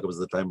Osaka. Osaka was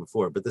the time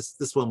before, but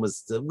this one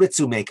was the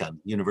Ritsumeikan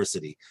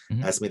University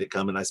asked me to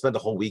come, and I spent a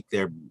whole week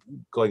there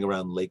going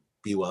around Lake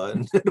Biwa,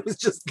 and it was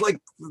just like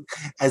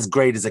as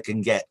great as it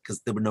can get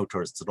because there were no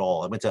tourists at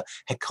all. I went to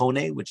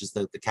Hakone, which is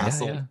the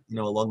castle,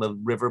 along the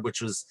river,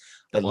 which was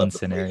I love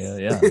the place.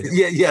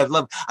 Yeah.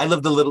 I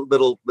love the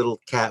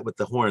little cat with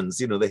the horns,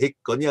 the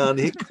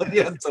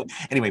hikkonyan. So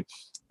anyway,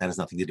 that has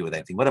nothing to do with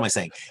anything. What am I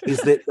saying?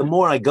 Is that the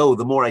more I go,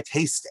 the more I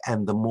taste,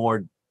 and the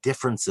more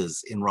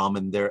differences in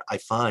ramen there I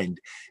find.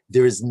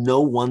 There is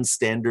no one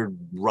standard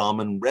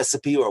ramen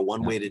recipe or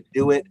one way to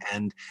do it,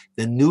 and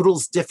the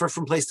noodles differ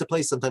from place to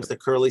place. Sometimes they're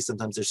curly,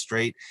 sometimes they're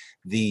straight.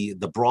 The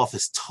broth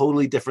is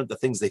totally different. The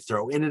things they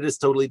throw in it is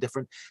totally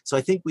different. So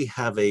I think we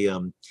have a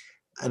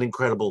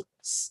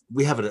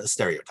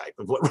stereotype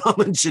of what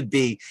ramen should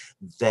be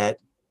that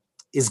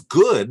is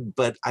good,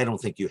 but I don't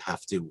think you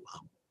have to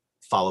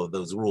follow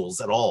those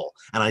rules at all,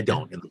 and I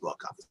don't in the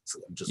book,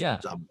 obviously.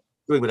 I'm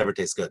doing whatever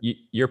tastes good.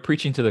 You're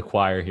preaching to the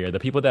choir here. The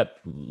people that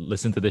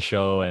listen to the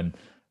show and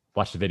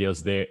watch the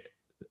videos,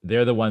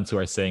 they're the ones who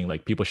are saying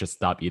like people should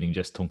stop eating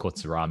just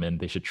tonkotsu ramen.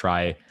 They should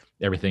try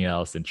everything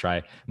else and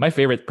try. My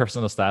favorite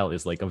personal style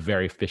is like a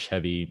very fish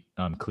heavy,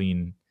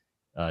 clean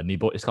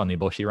it's called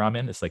niboshi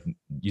ramen. It's like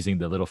using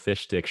the little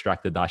fish to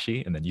extract the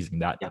dashi and then using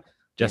that,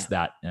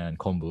 that and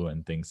kombu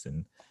and things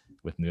and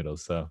with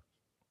noodles. So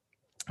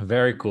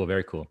very cool,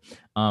 very cool.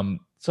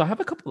 So I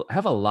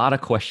have a lot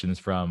of questions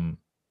from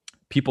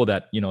people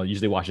that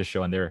usually watch the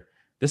show, and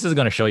this is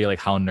going to show you like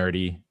how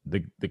nerdy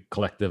the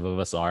collective of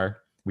us are.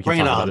 We can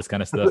talk about this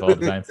kind of stuff all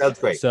the time. That's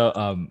great.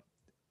 So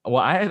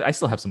I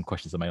still have some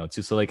questions of my own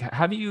too. So like,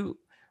 have you,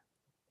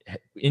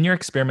 in your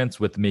experiments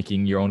with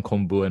making your own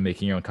kombu and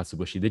making your own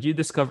katsuobushi, did you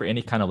discover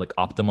any kind of like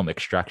optimum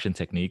extraction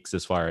techniques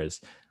as far as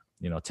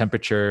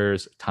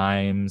temperatures,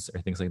 times,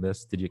 or things like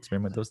this? Did you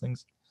experiment with those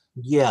things?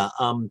 Yeah.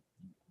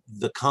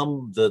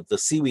 The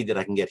seaweed that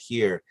I can get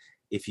here,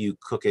 if you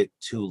cook it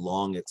too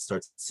long, it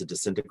starts to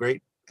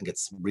disintegrate and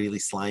gets really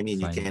slimy,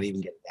 and you can't even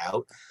get it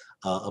out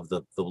of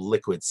the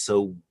liquid.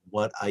 So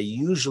what I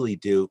usually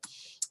do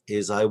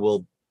is I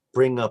will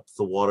bring up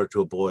the water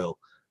to a boil,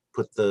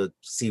 put the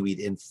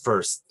seaweed in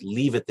first,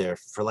 leave it there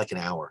for like an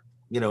hour,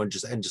 and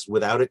just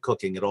without it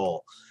cooking at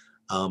all.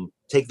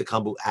 Take the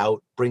kombu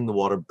out, bring the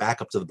water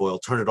back up to the boil,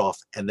 turn it off,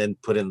 and then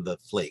put in the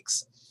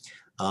flakes.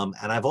 And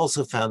I've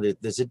also found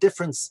that there's a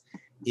difference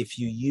if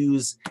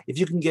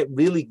you can get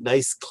really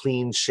nice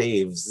clean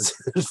shaves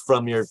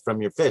from your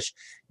fish,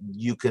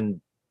 you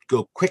can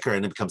go quicker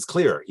and it becomes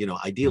clearer,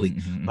 ideally.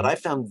 But I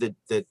found that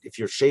if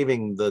you're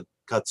shaving the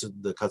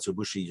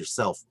katsuobushi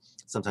yourself,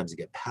 sometimes you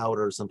get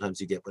powder,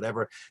 sometimes you get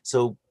whatever.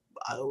 So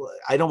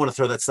I don't want to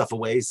throw that stuff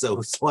away.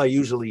 So I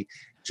usually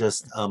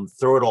just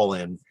throw it all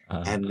in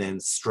and then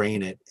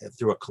strain it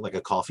through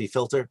a coffee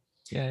filter.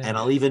 And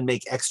I'll even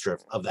make extra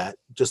of that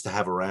just to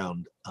have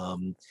around.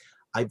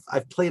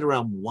 I've played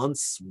around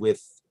once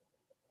with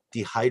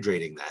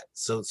dehydrating that.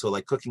 So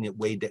like cooking it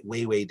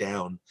way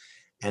down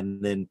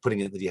and then putting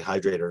it in the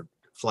dehydrator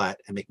flat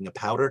and making a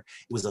powder.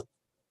 It was a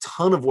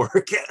ton of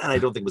work, and I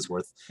don't think it was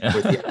worth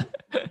it.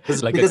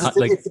 Because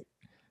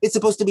it's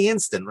supposed to be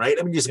instant, right?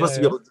 I mean, you're supposed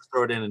to be able to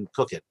throw it in and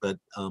cook it, but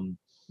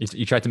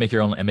you tried to make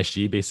your own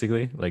MSG,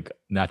 basically, like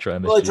natural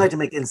MSG. Well, I tried to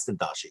make instant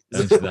dashi.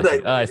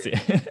 I see.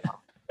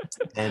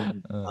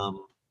 And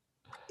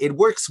it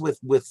works with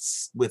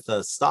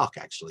stock,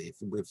 actually.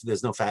 If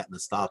there's no fat in the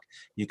stock,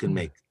 you can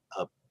make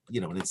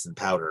an instant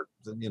powder,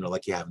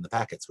 like you have in the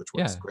packets, which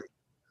works great.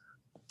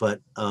 but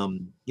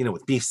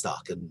with beef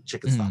stock and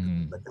chicken stock.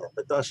 Like that.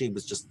 But dashi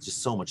was just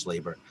so much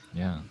labor.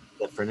 Yeah.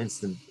 That for an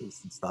instant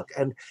stock.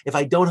 And if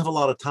I don't have a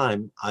lot of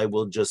time, I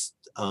will just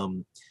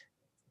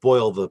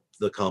boil the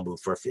kombu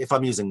for, if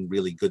I'm using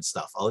really good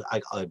stuff,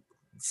 I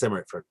simmer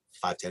it for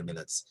 5-10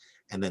 minutes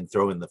and then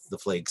throw in the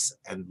flakes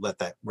and let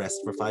that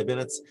rest for 5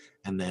 minutes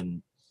and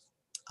then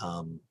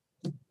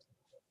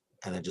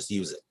just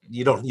use it.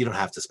 You don't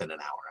have to spend an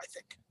hour, I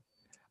think.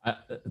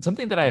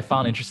 Something that I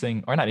found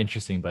interesting, or not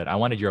interesting, but I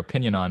wanted your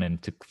opinion on, and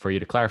for you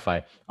to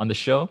clarify on the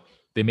show,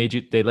 they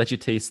let you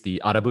taste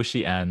the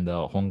arabushi and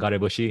the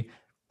hongarebushi,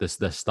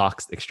 the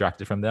stocks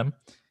extracted from them.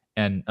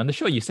 And on the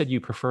show, you said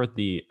you preferred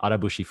the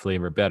arabushi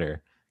flavor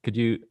better. Could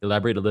you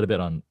elaborate a little bit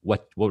on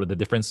what the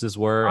differences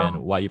were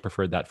and why you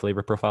preferred that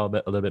flavor profile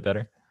a little bit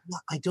better?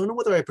 I don't know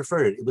whether I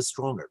preferred it. It was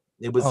stronger.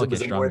 It was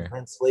a more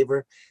intense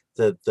flavor.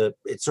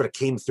 It sort of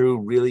came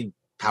through really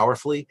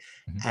powerfully,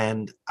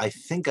 and I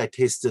think I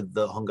tasted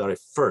the hongare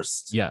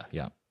first. Yeah.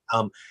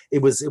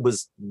 It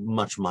was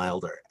much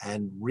milder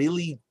and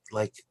really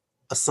like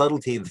a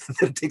subtlety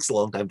that it takes a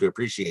long time to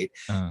appreciate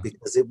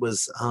because it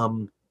was.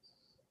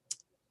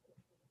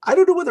 I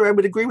don't know whether I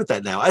would agree with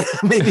that now.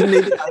 Maybe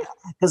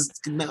because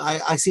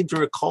I seem to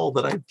recall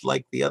that I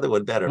liked the other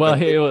one better. Well,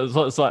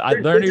 the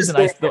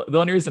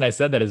only reason I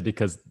said that is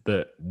because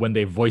when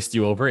they voiced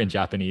you over in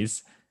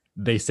Japanese,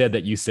 they said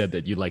that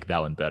you liked that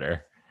one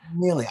better.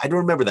 Really, I don't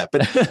remember that,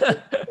 but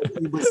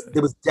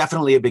there was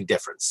definitely a big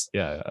difference.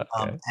 Yeah.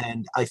 Okay.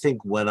 And I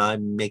think when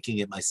I'm making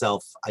it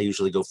myself, I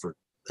usually go for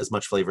as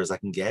much flavor as I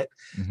can get.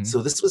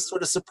 So this was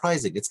sort of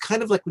surprising. It's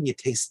kind of like when you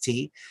taste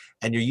tea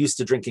and you're used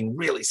to drinking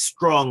really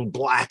strong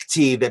black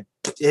tea that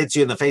hits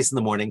you in the face in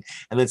the morning,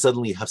 and then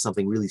suddenly you have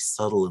something really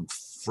subtle and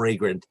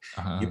fragrant.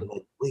 You're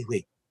like,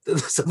 wait,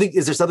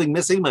 is there something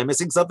missing? Am I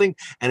missing something?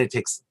 And it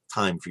takes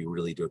time for you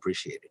really to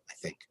appreciate it, I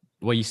think.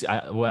 Well, you see,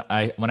 when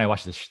I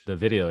watched the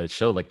video, it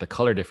showed like the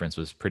color difference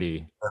was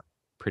pretty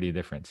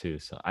different too.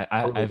 So I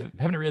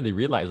haven't really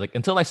realized, like,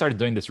 until I started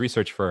doing this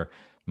research for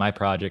my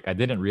project, I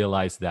didn't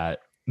realize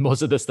that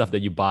most of the stuff that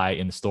you buy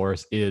in the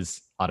stores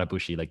is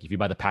arabushi. Like if you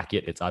buy the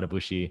packet, it's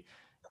arabushi.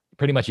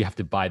 Pretty much you have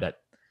to buy the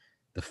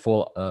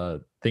full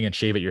thing and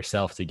shave it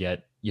yourself you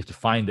have to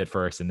find it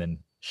first and then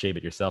shave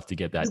it yourself to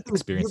get that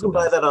experience. You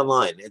can buy that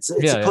online. It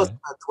costs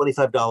about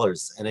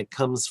 $25 and it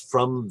comes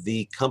from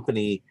the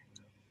company.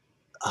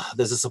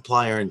 There's a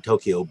supplier in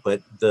Tokyo,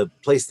 but the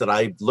place that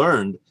I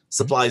learned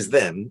supplies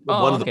them.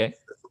 One of the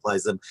places that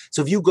supplies them.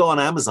 So if you go on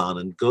Amazon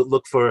and go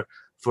look for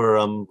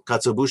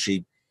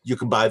katsuobushi, you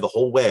can buy the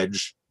whole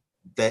wedge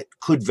that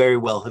could very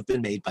well have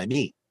been made by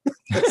me.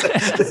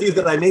 The few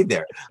that I made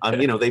there.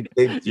 They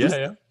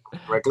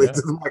directly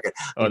to the market.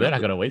 Oh, they're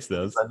not going to waste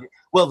those.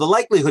 Well, the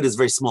likelihood is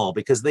very small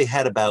because they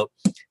had about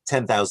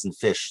 10,000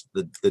 fish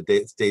the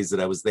days that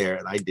I was there,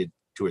 and I did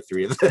 2 or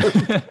 3 of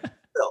them.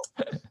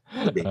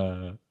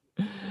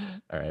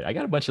 All right, I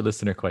got a bunch of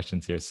listener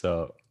questions here.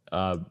 So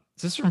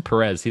this is from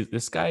Perez.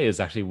 This guy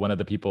is actually one of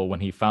the people, when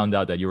he found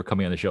out that you were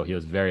coming on the show, he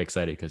was very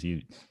excited because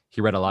he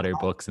read a lot of your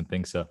books and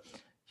things. So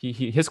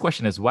his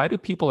question is, why do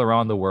people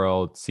around the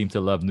world seem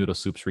to love noodle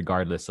soups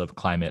regardless of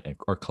climate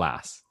or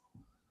class?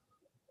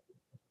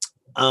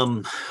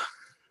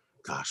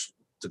 Gosh,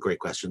 it's a great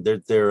question.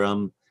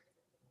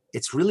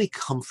 It's really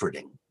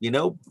comforting,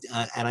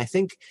 and I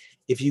think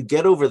if you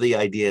get over the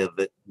idea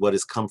that what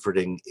is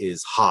comforting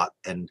is hot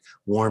and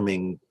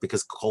warming,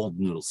 because cold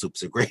noodle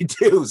soups are great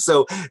too.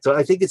 So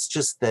I think it's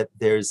just that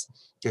there's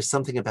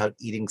something about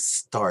eating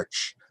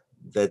starch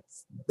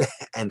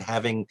and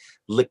having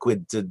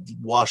liquid to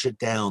wash it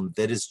down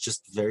that is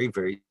just very,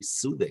 very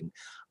soothing,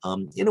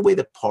 in a way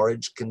that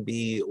porridge can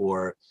be,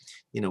 or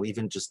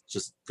even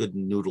just good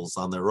noodles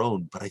on their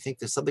own. But I think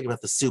there's something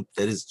about the soup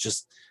that is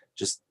just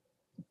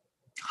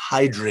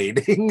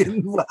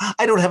hydrating.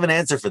 I don't have an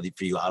answer for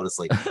you,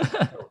 honestly.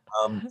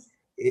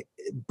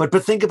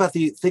 But think about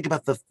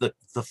the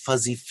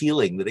fuzzy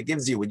feeling that it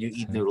gives you when you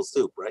eat noodle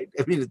soup, right?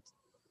 I mean,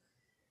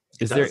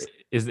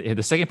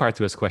 the second part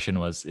to his question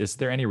was, is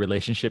there any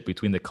relationship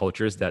between the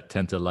cultures that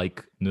tend to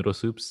like noodle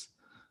soups?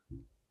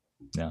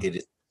 No. It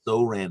is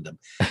so random.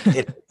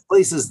 It's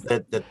places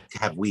that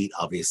have wheat,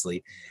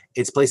 obviously.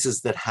 It's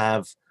places that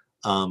have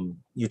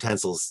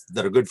utensils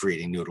that are good for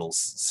eating noodles.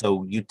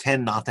 So you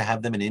tend not to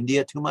have them in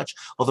India too much,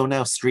 although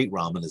now street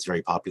ramen is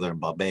very popular in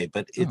Bombay,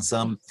 but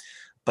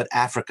but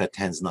Africa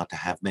tends not to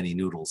have many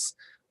noodles.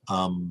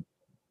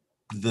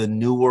 The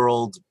New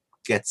World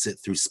gets it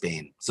through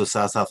Spain. So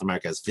South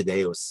America has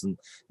fideos and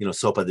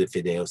sopa de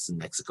fideos in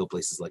Mexico,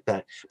 places like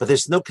that. But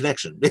there's no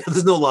connection.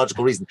 There's no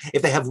logical reason.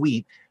 If they have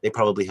wheat, they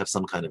probably have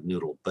some kind of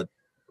noodle. But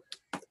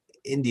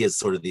India is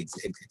sort of the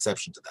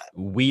exception to that.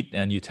 Wheat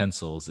and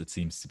utensils, it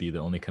seems to be the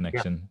only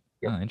connection.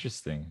 Yeah. Oh,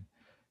 interesting.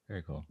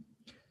 Very cool.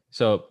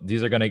 So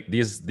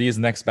these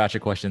next batch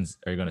of questions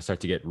are going to start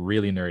to get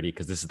really nerdy,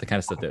 because this is the kind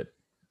of stuff that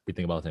we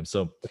think about all the time.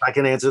 So if I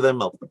can answer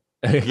them,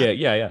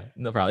 yeah,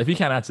 no problem. If you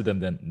can't answer them,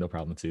 then no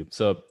problem too.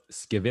 So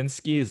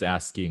Skivinsky is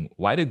asking,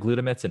 why do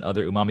glutamates and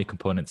other umami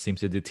components seem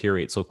to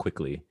deteriorate so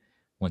quickly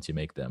once you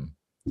make them?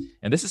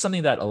 And this is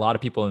something that a lot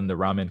of people in the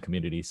ramen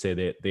community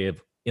say they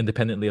have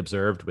independently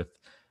observed with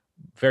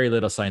very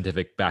little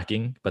scientific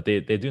backing, but they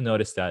do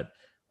notice that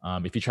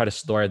if you try to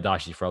store a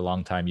dashi for a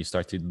long time, you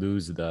start to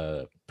lose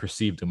the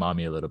perceived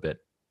umami a little bit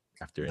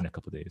after in a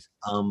couple of days.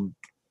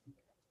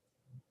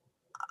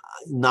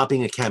 Not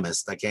being a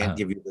chemist, I can't Uh-huh.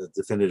 give you the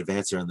definitive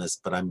answer on this,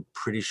 but I'm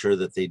pretty sure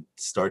that they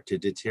start to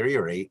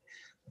deteriorate.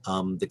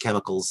 The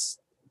chemicals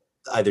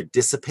either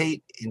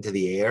dissipate into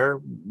the air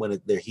when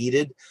they're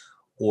heated,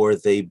 or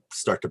they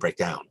start to break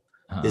down.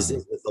 Uh-huh.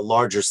 The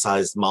larger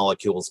sized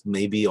molecules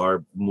maybe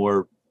are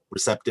more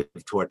receptive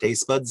to our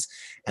taste buds,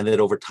 and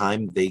that over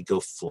time they go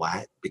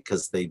flat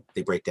because they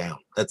break down.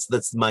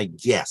 That's my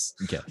guess.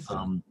 Yes.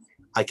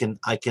 I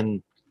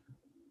can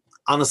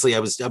honestly, I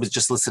was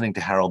just listening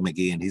to Harold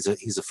McGee, and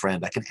he's a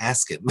friend. I can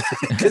ask him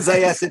because I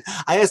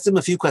asked him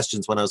a few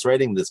questions when I was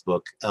writing this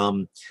book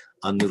on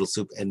noodle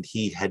soup, and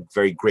he had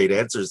very great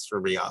answers for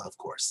me, of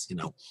course,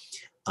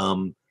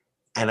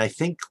 and I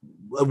think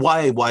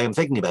why I'm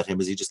thinking about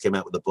him is he just came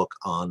out with a book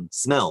on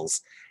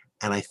smells,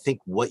 and I think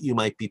what you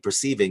might be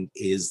perceiving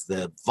is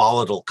the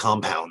volatile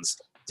compounds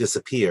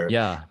disappear.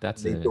 Yeah,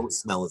 they don't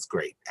smell as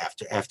great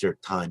after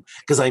time,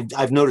 because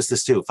I've noticed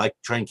this too. If I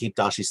try and keep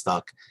dashi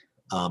stock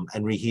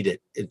and reheat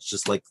it, it's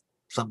just like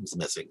something's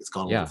missing. It's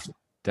gone. Yeah,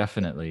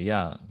 definitely.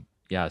 Yeah.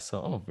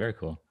 So, very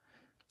cool.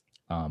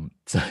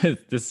 So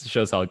this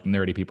shows how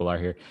nerdy people are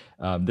here.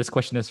 This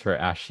question is for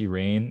Ashy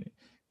Rain,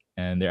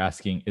 and they're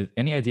asking, is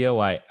any idea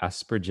why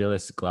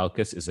Aspergillus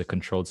glaucus is a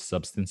controlled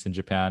substance in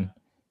Japan?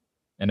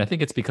 And I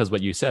think it's because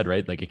what you said,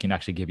 right? Like it can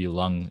actually give you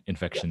lung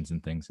infections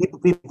and things.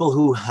 People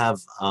who have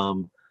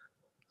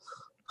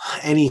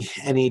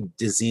any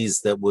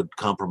disease that would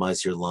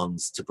compromise your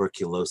lungs,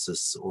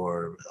 tuberculosis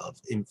or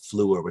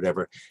flu or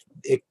whatever,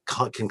 it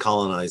can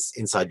colonize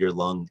inside your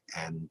lung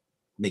and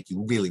make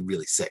you really,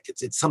 really sick.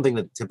 It's something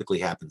that typically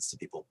happens to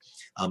people,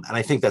 and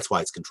I think that's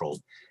why it's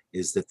controlled,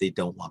 is that they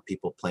don't want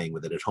people playing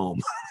with it at home.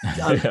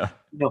 Yeah.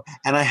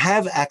 And I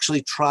have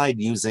actually tried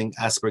using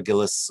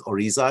Aspergillus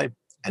oryzae,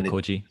 and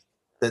Koji.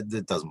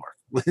 That doesn't work.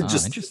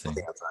 Just interesting.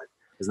 Outside.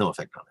 There's no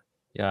effect on it.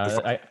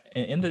 Yeah,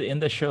 in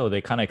the show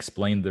they kind of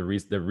explained the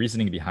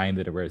reasoning behind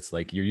it, where it's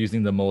like you're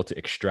using the mold to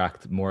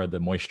extract more of the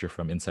moisture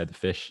from inside the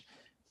fish.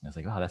 And it's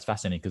like, oh, that's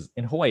fascinating, because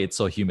in Hawaii it's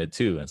so humid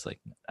too. And it's like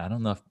I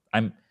don't know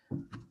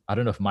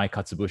if my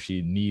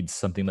katsubushi needs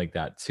something like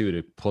that too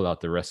to pull out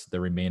the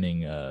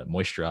remaining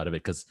moisture out of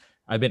it, because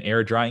I've been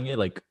air drying it,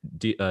 like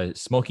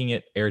smoking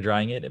it, air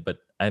drying it, but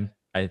I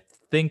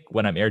think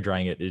when I'm air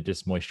drying it,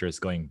 just moisture is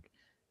going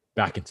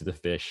back into the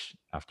fish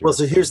after. Well,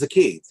 so here's the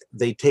key.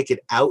 They take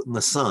it out in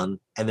the sun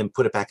and then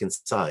put it back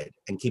inside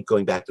and keep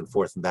going back and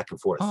forth and back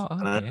and forth. Oh, okay.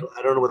 And I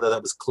don't know whether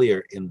that was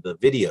clear in the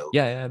video.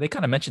 Yeah, they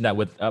kind of mentioned that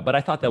with, but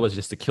I thought that was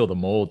just to kill the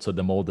mold, so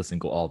the mold doesn't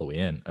go all the way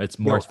in. It's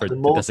more for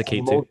to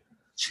desiccate too.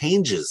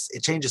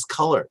 It changes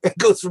color. It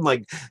goes from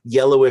like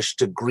yellowish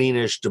to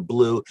greenish to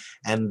blue,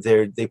 and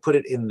they put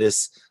it in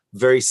this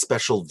very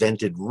special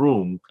vented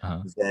room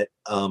that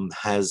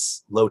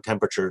has low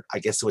temperature, I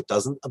guess, so it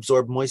doesn't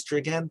absorb moisture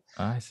again.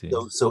 I see.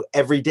 So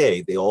every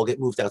day they all get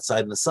moved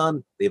outside in the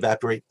sun, they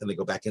evaporate, and they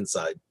go back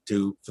inside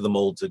for the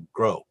mold to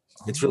grow.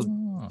 It's really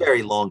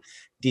very long,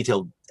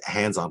 detailed,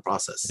 hands-on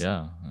process.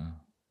 Yeah,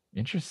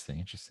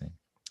 interesting.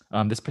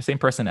 This same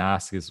person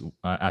is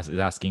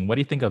asking, what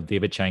do you think of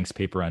David Chang's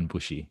paper on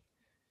bushi?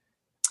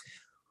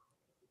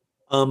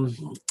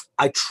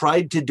 I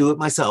tried to do it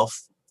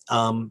myself.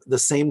 The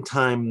same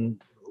time,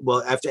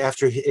 well,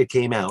 after it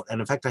came out,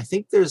 and in fact, I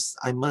think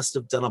I must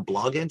have done a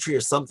blog entry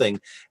or something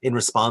in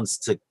response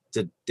to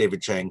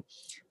David Chang,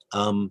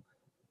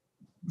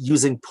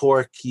 using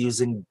pork,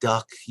 using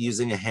duck,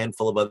 using a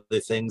handful of other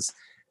things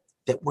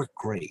that worked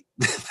great.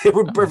 They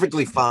were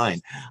perfectly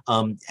fine.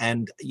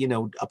 And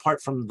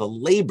apart from the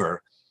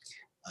labor,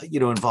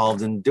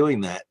 involved in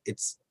doing that,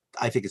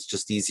 I think it's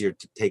just easier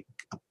to take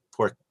a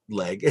pork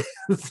leg,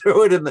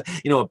 throw it in the,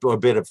 or a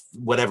bit of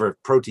whatever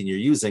protein you're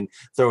using,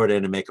 throw it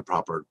in and make a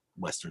proper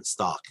Western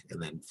stock,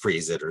 and then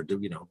freeze it or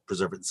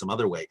preserve it in some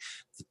other way.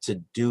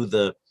 To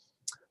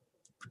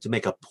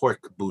make a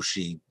pork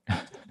bushi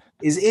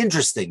is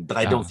interesting, but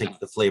I don't think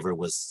the flavor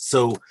was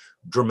so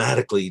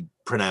dramatically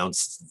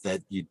pronounced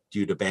that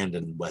you'd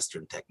abandon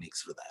Western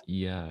techniques for that.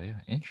 Yeah,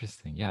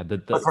 interesting. Yeah,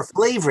 but for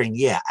flavoring,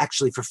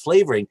 for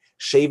flavoring,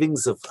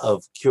 shavings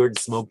of cured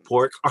smoked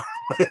pork are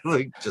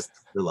they're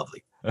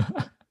lovely.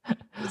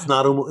 It's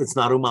not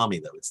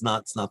umami though. It's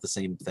not the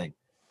same thing.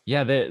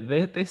 Yeah,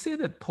 they say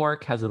that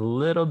pork has a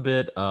little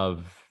bit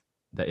of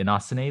the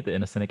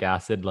inosinic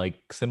acid, like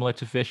similar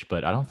to fish,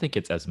 but I don't think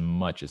it's as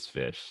much as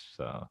fish.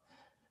 So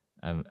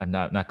I'm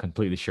not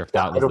completely sure if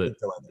that was the.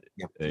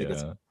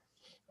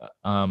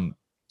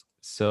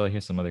 So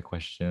here's some other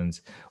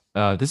questions.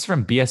 This is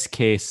from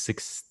BSK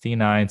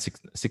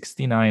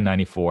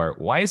 6994.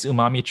 Why is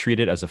umami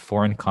treated as a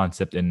foreign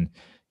concept in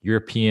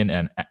European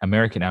and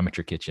American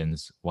amateur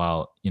kitchens,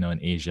 while in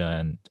Asia,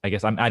 and I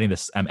guess I'm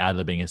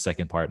ad-libbing a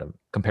second part of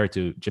compared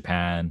to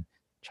Japan,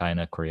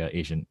 China, Korea,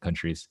 Asian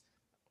countries?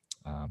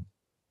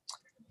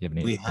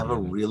 We have a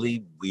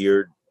really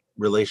weird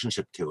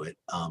relationship to it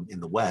in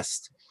the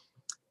West,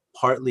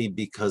 partly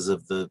because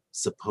of the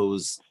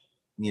supposed,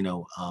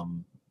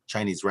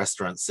 Chinese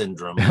restaurant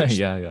syndrome, which,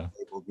 Yeah.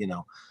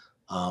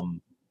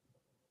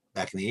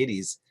 back in the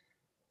 80s.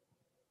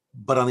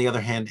 But on the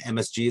other hand,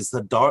 MSG is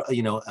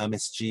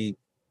MSG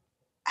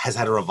has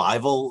had a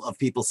revival of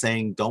people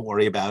saying, don't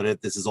worry about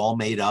it. This is all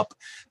made up.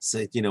 So,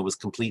 it was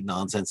complete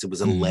nonsense. It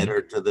was a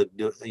letter to the,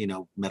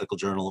 medical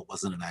journal. It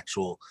wasn't an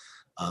actual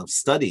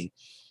study.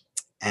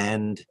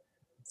 And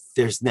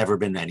there's never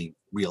been any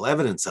real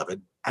evidence of it.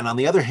 And on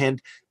the other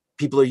hand,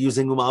 people are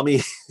using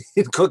umami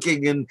in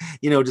cooking and,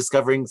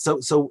 discovering.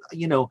 So,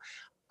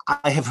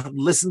 I have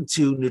listened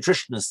to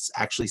nutritionists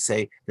actually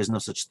say there's no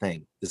such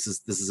thing. This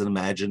is an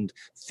imagined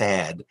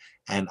fad,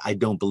 and I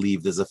don't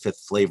believe there's a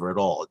fifth flavor at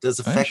all. It does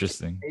affect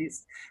the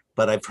taste,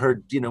 but I've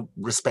heard,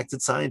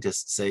 respected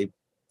scientists say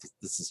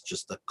this is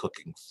just a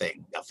cooking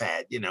thing, a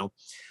fad,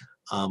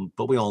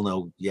 But we all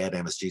know you add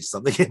MSG to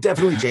something, it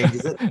definitely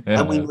changes it.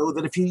 And we know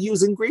that if you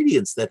use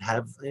ingredients that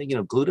have,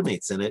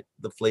 glutamates in it,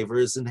 the flavor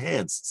is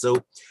enhanced.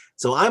 So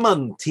I'm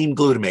on team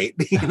glutamate,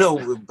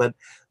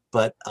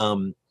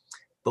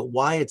 but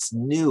why it's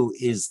new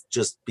is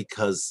just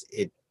because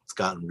it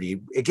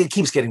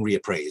keeps getting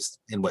reappraised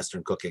in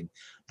Western cooking.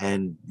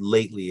 And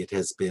lately it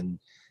has been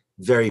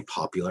very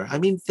popular. I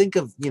mean, think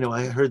of,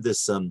 I heard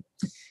this,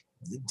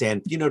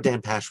 Dan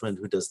Pashman,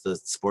 who does the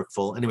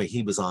Sporkful. Anyway,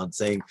 he was on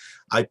saying,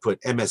 I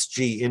put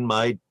MSG in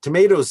my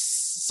tomato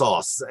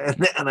sauce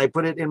and I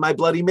put it in my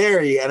Bloody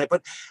Mary.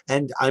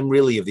 And I'm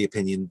really of the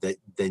opinion that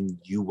then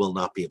you will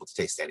not be able to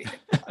taste anything.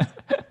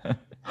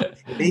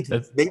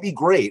 It may be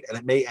great,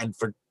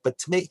 but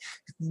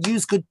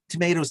use good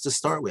tomatoes to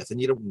start with,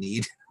 and you don't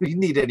need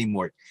any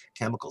more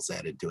chemicals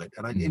added to it.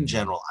 And in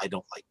general, I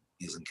don't like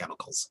using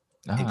chemicals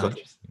in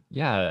cooking.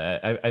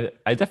 Yeah,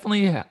 I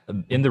definitely,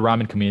 in the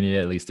ramen community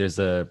at least, there's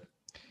a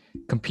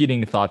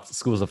competing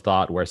schools of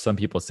thought where some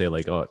people say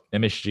like, oh,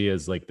 MSG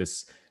is like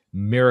this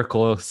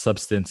miracle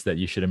substance that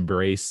you should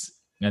embrace,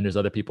 and there's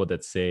other people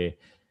that say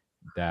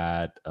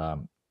that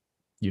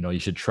you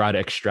should try to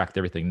extract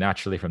everything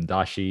naturally from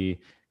dashi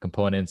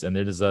components. And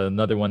there's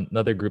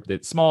another group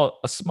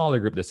a smaller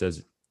group that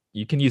says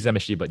you can use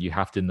MSG, but you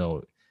have to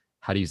know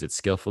how to use it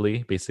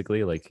skillfully,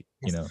 basically, like,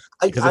 because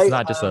it's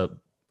not just a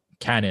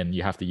cannon.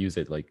 You have to use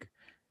it like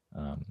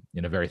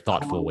in a very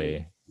thoughtful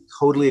way.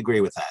 Totally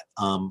agree with that.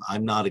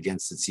 I'm not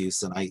against its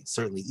use, and I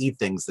certainly eat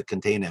things that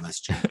contain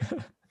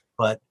MSG.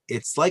 But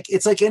it's like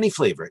any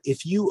flavor.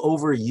 If you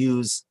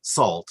overuse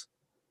salt,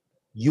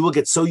 you will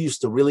get so used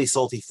to really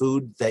salty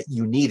food that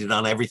you need it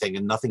on everything,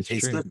 and nothing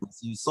tastes good unless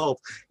you use salt.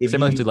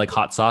 Similar to like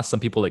hot sauce. Some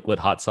people like with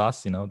hot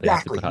sauce, they exactly.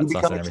 have to put hot you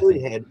sauce become and a chili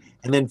everything. head,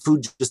 and then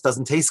food just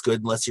doesn't taste good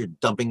unless you're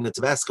dumping the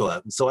Tabasco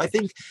out. And so I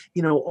think,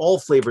 all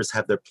flavors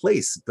have their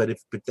place, but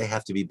they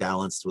have to be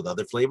balanced with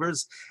other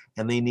flavors,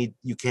 and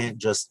you can't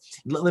just,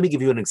 let me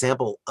give you an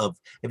example of,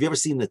 have you ever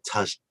seen the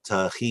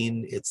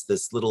tajin? It's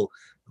this little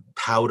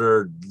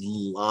powdered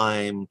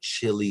lime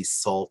chili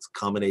salt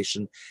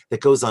combination that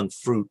goes on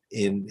fruit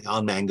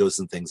on mangoes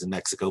and things in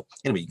Mexico.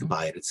 Anyway, you can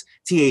buy it. It's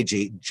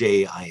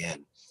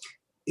TAJIN.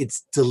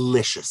 It's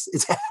delicious.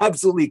 It's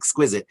absolutely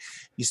exquisite.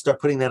 You start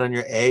putting that on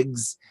your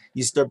eggs,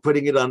 you start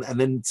putting it on, and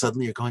then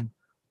suddenly you're going,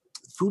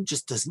 food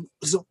just isn't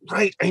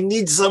right. I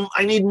need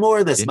more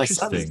of this. My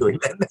son is doing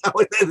that now.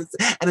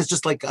 And it's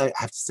just like, I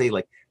have to say,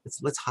 like,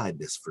 let's hide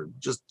this for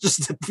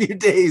just a few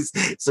days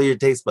so your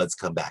taste buds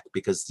come back,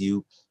 because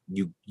you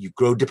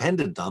grow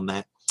dependent on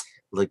that,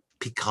 like,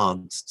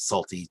 piquant,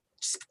 salty,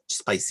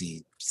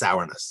 spicy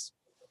sourness.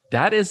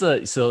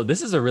 So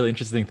this is a really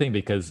interesting thing,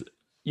 because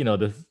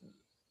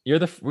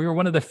we're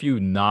one of the few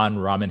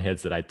non-ramen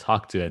heads that I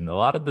talk to, and a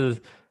lot of the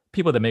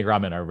people that make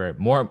ramen are very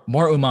more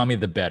umami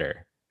the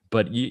better.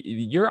 But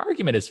your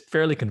argument is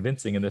fairly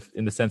convincing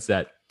in the sense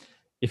that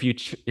if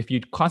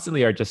you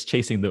constantly are just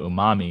chasing the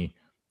umami,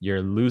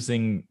 you're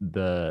losing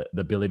the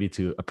ability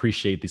to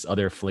appreciate these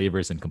other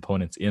flavors and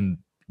components in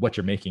what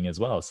you're making as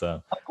well.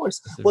 So of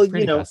course, well,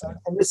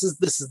 and this is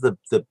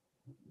the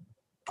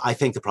I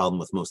think the problem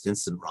with most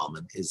instant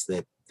ramen is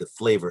that the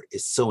flavor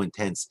is so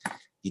intense,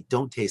 you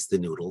don't taste the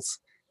noodles.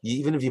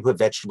 Even if you put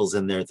vegetables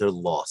in there, they're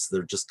lost.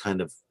 They're just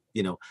kind of,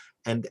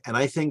 and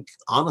I think,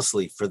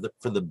 honestly, for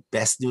the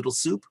best noodle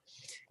soup,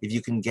 if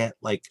you can get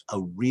like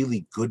a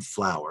really good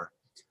flour,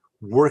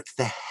 work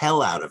the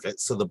hell out of it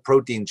so the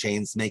protein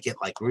chains make it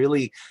like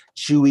really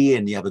chewy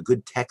and you have a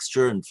good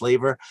texture and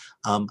flavor.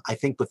 I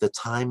think with the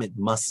time it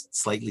must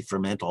slightly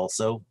ferment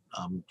also,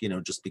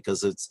 just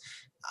because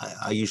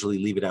I usually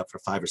leave it out for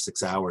 5 or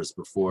 6 hours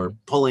before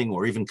pulling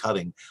or even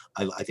cutting.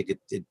 I think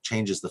it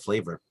changes the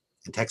flavor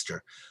and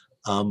texture.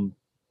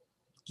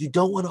 You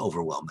don't want to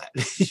overwhelm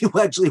that. You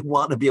actually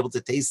want to be able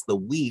to taste the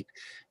wheat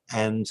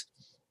and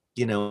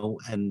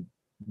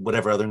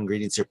whatever other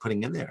ingredients you're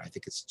putting in there. I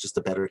think it's just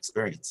a better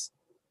experience.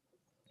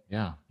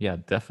 Yeah,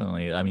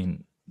 definitely. I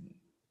mean,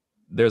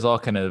 there's all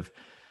kind of,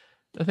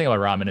 the thing about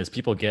ramen is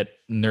people get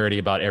nerdy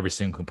about every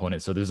single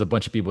component. So there's a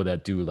bunch of people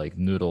that do like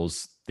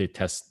noodles. They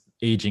test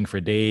aging for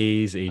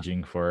days,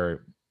 aging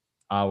for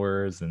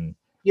hours, and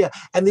Yeah,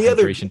 and the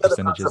hydration other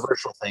percentages.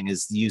 controversial thing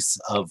is the use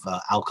of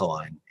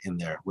alkaline in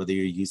there. Whether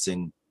you're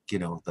using,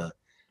 the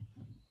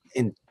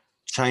in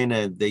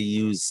China they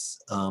use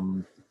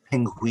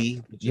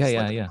penghui, which Yeah, is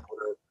yeah, like a yeah,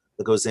 powder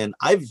that goes in.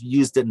 I've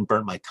used it and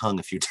burnt my tongue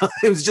a few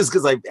times just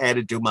because I've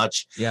added too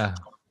much. yeah.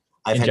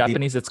 I've In had people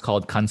Japanese, it's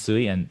called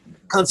kansui, and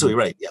kansui,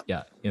 right? Yeah,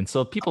 yeah, and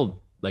so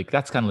people like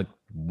that's kind of like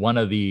one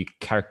of the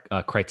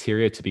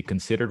criteria to be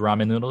considered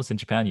ramen noodles in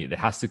Japan. It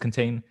has to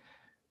contain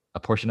a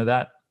portion of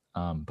that.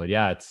 But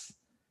yeah, it's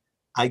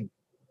I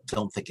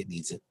don't think it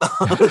needs it.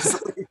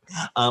 Honestly.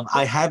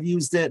 I have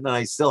used it, and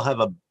I still have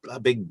a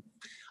big.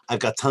 I've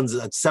got tons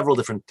of several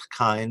different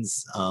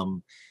kinds.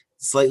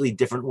 Slightly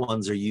different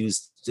ones are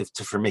used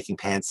for making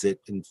pancit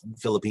in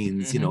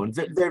Philippines. And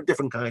there are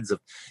different kinds of.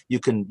 You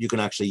can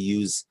actually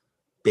use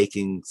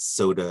baking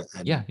soda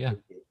and. yeah.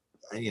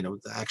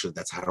 Actually,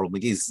 that's Harold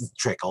McGee's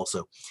trick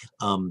also,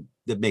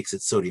 that makes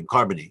it sodium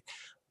carbonate.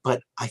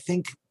 But I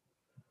think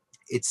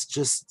it's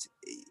just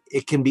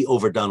it can be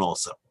overdone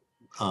also.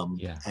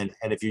 Yeah. And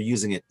if you're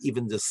using it,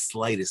 even the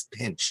slightest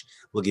pinch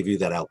will give you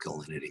that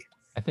alkalinity.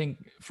 I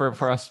think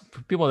for us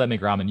for people that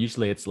make ramen,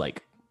 usually it's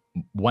like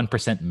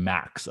 1%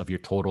 max of your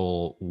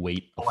total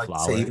weight of I'd say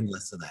flour. even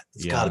less than that.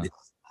 It's got to Yeah, be.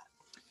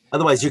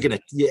 Otherwise, you're gonna.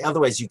 Yeah,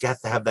 otherwise, you got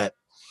to have that.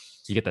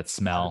 you get that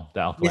smell, the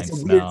It's alkaline a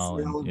weird smell,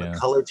 and smell. The yeah,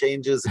 color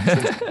changes. It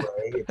turns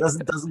gray. It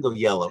doesn't go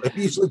yellow. It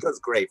usually goes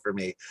gray for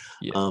me.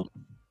 yeah, Um,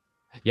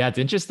 yeah. It's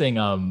interesting.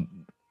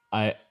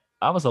 I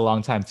I was a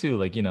long time too.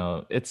 Like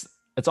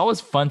it's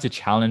always fun to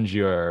challenge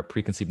your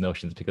preconceived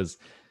notions because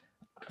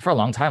for a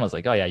long time I was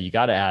like, oh yeah, you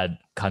got to add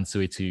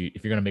kansui to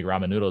if you're gonna make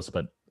ramen noodles.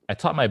 But I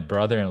taught my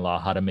brother-in-law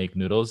how to make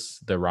noodles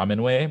the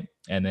ramen way,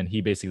 and then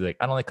he basically like,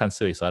 I don't like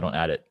kansui, so I don't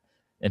add it.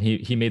 And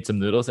he made some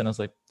noodles, and I was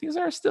like, these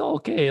are still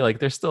okay. Like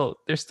they're still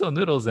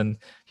noodles, and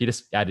he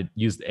just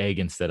used egg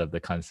instead of the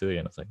kansui,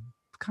 and I was like,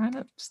 kind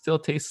of still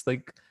tastes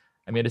like.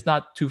 I mean, it's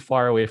not too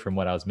far away from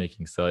what I was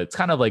making, so it's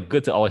kind of like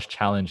good to always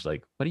challenge.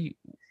 Like, what do you?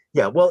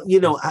 yeah. Well,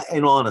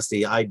 in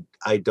honesty, I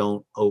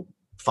don't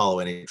follow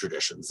any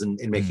traditions in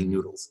making Mm,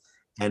 noodles.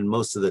 And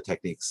most of the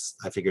techniques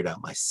I figured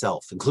out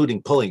myself,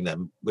 including pulling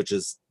them, which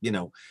is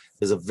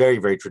a very,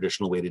 very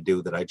traditional way to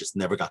do that I just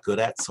never got good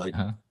at. So I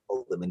huh?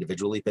 pulled them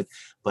individually.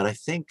 But I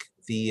think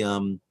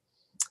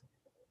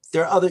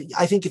there are other.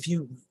 I think if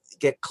you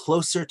get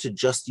closer to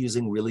just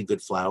using really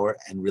good flour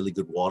and really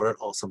good water,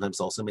 sometimes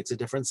also makes a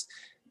difference.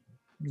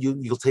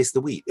 You'll taste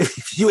the wheat.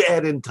 If you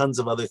add in tons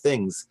of other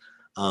things,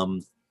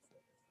 um,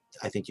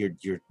 I think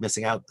you're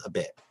missing out a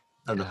bit.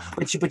 I don't know, Yeah.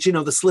 but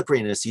the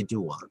slipperiness you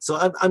do want. So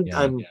Yeah.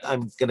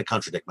 I'm going to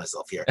contradict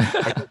myself here.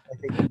 I think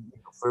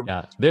for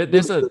Yeah, really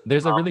good,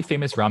 there's a really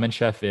famous ramen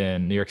chef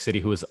in New York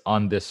City who was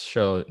on this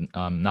show,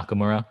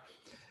 Nakamura.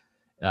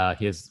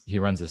 He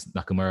runs this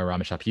Nakamura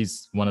ramen shop.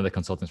 He's one of the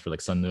consultants for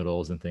like Sun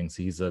Noodles and things.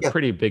 He's a yeah,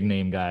 pretty big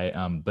name guy.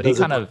 But he those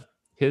are kind of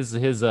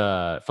his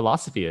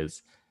philosophy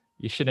is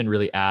you shouldn't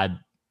really add.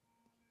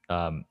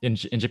 In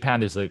Japan,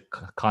 there's a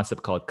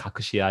concept called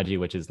kakushiaji,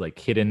 which is like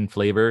hidden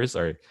flavors,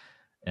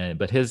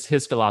 but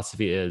his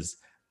philosophy is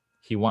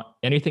he want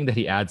anything that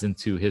he adds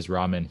into his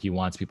ramen, he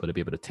wants people to be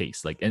able to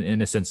taste. Like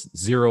in a sense,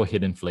 zero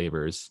hidden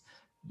flavors.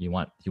 You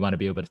want to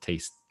be able to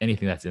taste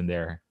anything that's in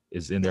there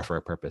is in there yeah, for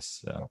a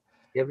purpose. So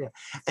yeah.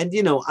 And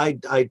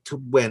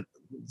went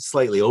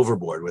slightly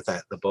overboard with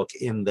the book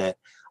in that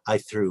I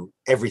threw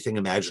everything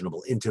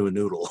imaginable into a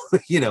noodle.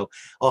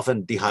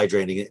 Often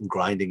dehydrating it and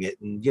grinding it,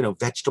 and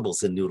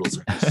vegetables in noodles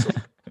are just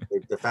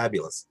they're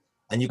fabulous,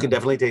 and you can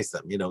definitely taste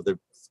them. The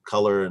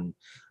color and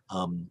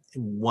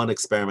in one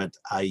experiment,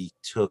 I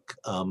took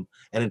an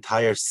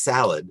entire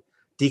salad,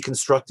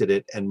 deconstructed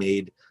it, and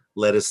made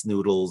lettuce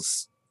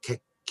noodles,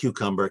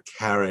 cucumber,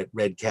 carrot,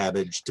 red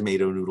cabbage,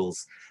 tomato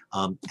noodles,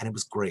 and it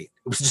was great.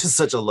 It was just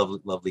such a lovely,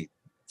 lovely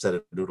set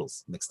of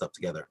noodles mixed up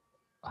together.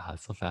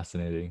 it's so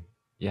fascinating.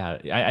 Yeah,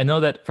 I know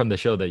that from the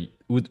show that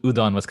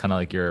udon was kind of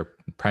like your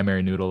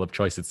primary noodle of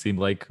choice. It seemed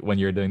like when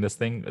you were doing this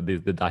thing, the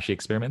dashi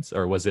experiments,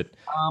 or was it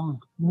not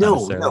No,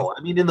 necessarily? no.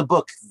 I mean, in the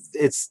book,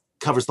 it's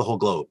covers the whole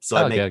globe. So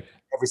I Oh, make okay.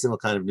 every single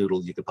kind of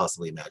noodle you could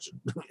possibly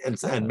imagine,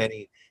 and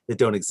many that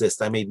don't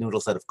exist. I made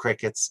noodles out of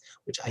crickets,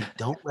 which I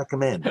don't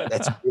recommend.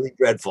 That's really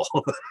dreadful.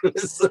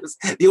 It's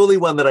the only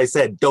one that I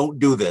said don't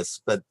do this,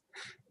 but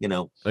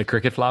Like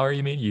cricket flour,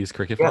 you mean? You use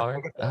cricket yeah,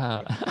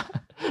 flour?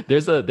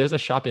 There's a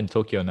shop in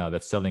Tokyo now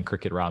that's selling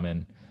cricket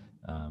ramen.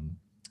 I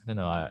don't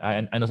know.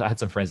 I know I had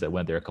some friends that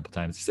went there a couple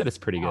times. They said it's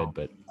pretty good,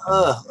 but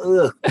ugh.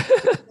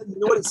 You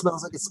know what it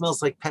smells like? It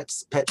smells like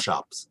pet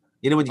shops.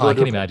 When you oh, go I to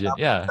can a pet imagine. shop,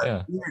 Yeah, that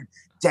yeah, weird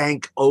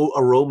dank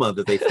aroma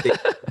that they to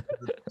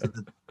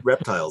the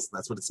reptiles.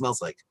 That's what it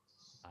smells like.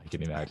 I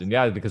can imagine.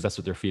 Yeah, because that's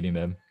what they're feeding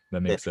them. That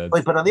Yeah. makes sense.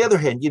 But on the other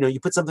hand, you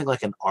put something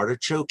like an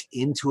artichoke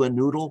into a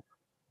noodle,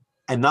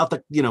 and not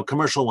the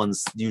commercial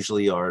ones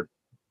usually are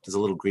there's a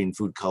little green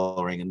food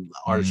coloring and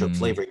artichoke Mm,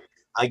 flavoring.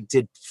 I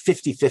did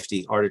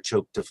 50-50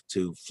 artichoke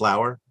to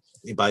flour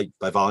by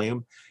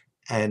volume,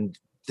 and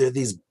they're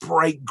these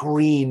bright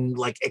green,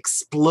 like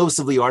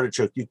explosively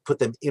artichoke. You put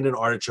them in an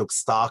artichoke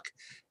stock.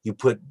 You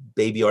put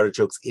baby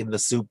artichokes in the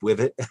soup with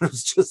it. And it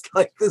was just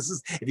like, this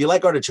is, if you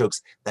like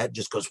artichokes, that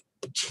just goes,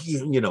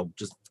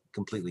 just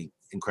completely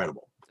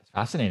incredible.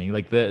 Fascinating.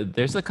 Like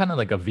there's a kind of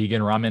like a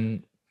vegan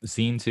ramen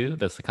scene too.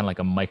 That's kind of like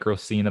a micro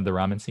scene of the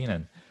ramen scene,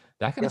 and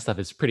that kind of stuff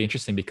is pretty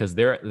interesting because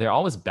they're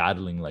always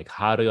battling like,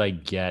 how do I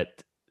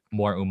get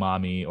more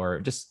umami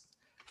or just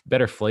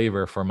better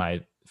flavor for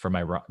my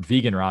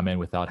vegan ramen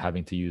without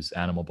having to use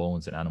animal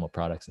bones and animal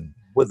products. And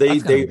well, they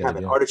have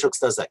it. Artichokes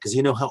does that, because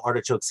you know how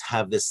artichokes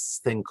have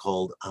this thing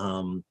called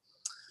I'm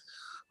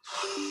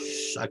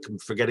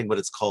forgetting what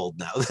it's called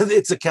now.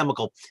 It's a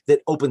chemical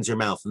that opens your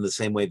mouth in the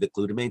same way that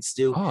glutamates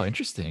do. Oh,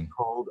 interesting.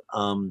 Called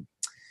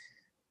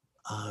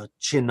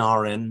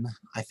chinarin,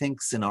 I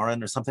think,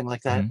 cynarin or something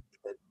like that. Mm-hmm.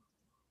 That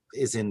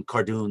is in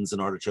cardoons and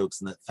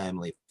artichokes and that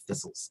family of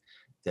thistles.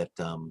 That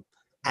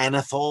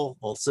anethol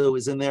also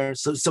is in there.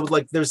 So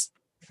like there's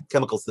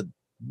chemicals that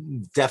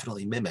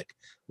definitely mimic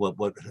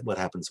what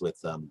happens with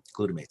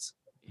glutamates.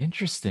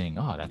 Interesting.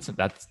 Oh,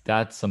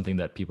 that's something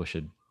that people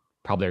should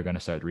probably are going to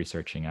start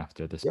researching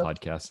after this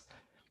podcast.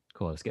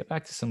 Cool. Let's get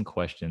back to some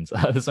questions.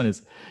 This one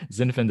is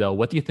Zinfandel.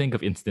 What do you think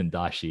of instant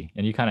dashi?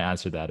 And you kind of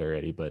answered that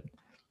already, but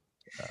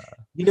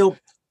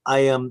I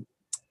am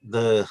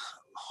the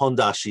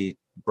Hondashi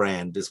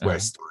brand is where I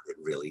started.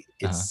 Really,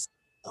 it's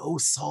so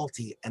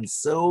salty and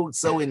so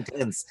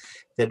intense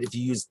that if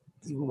you use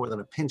even more than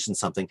a pinch in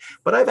something.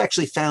 But I've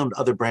actually found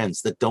other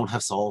brands that don't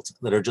have salt,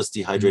 that are just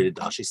dehydrated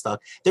dashi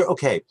stock. They're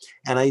okay,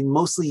 and I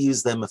mostly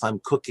use them if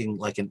I'm cooking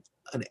like an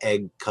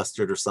egg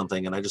custard or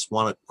something, and I just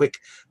want a quick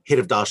hit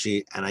of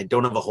dashi, and I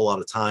don't have a whole lot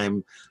of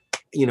time.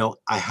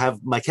 I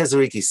have my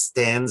kezariki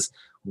stands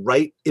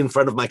right in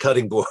front of my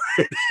cutting board,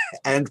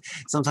 and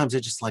sometimes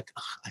it's just like,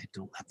 I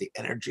don't have the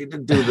energy to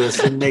do this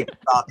and make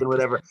stock and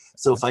whatever.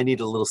 So if I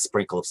need a little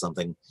sprinkle of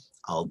something,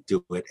 I'll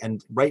do it.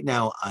 And right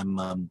now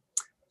I'm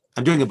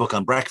doing a book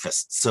on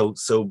breakfast, so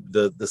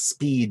the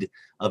speed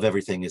of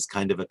everything is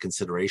kind of a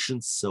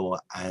consideration. So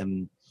I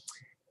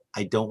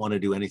don't want to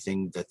do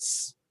anything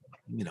that's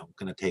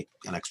going to take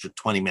an extra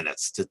 20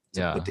 minutes to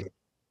put together.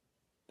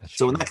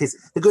 So in that case,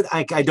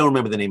 I don't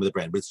remember the name of the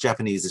brand, but it's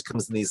Japanese. It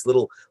comes in these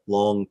little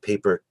long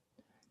paper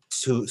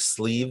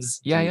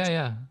sleeves.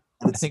 Yeah.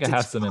 I think I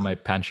have some in my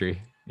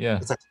pantry. Yeah.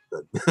 It's actually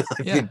good.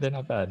 Yeah, they're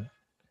not bad.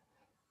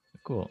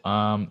 Cool.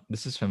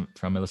 This is from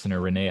a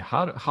listener, Renee.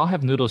 How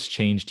have noodles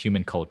changed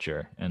human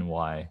culture and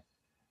why?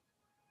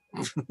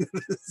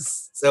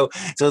 So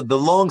the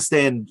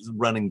long-stand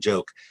running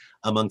joke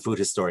among food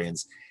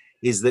historians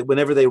is that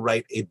whenever they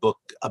write a book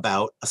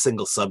about a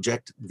single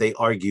subject, they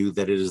argue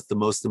that it is the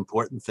most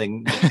important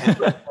thing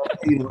that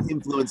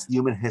influenced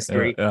human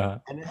history.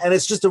 And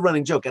it's just a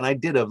running joke. And I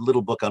did a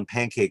little book on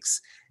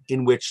pancakes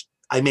in which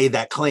I made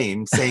that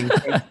claim, saying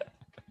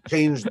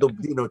change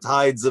the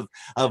tides of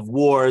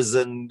wars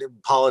and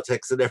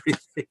politics and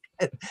everything.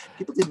 And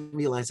people didn't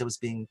realize I was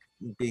being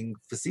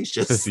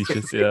facetious.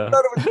 Facetious, yeah. I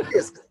thought it was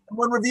serious.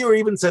 One reviewer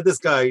even said, this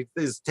guy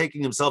is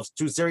taking himself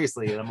too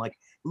seriously. And I'm like,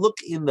 look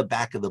in the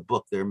back of the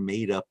book. They're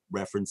made up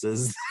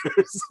references.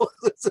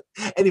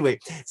 Anyway,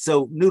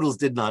 so noodles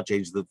did not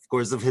change the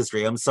course of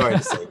history. I'm sorry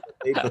to say,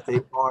 but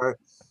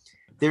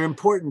they're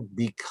important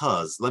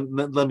because,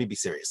 let me be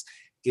serious,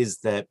 is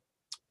that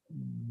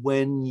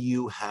when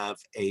you have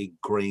a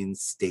grain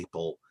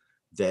staple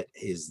that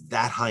is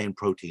that high in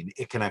protein,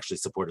 it can actually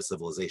support a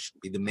civilization,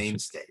 be the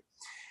mainstay.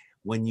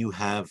 When you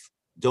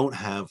don't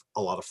have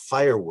a lot of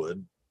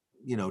firewood,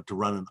 to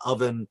run an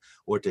oven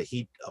or to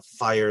heat a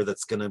fire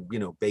that's going to,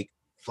 bake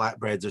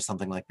flatbreads or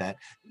something like that,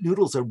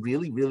 noodles are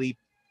really, really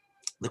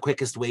the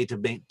quickest way to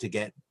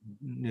get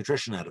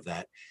nutrition out of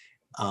that.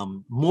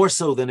 More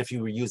so than if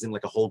you were using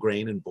like a whole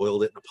grain and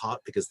boiled it in a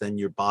pot, because then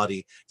your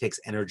body takes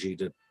energy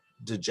to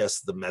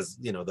digest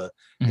the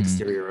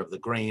exterior of the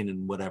grain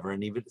and whatever.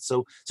 And even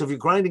so if you're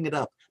grinding it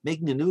up,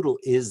 making a noodle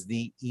is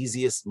the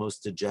easiest,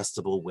 most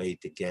digestible way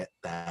to get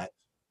the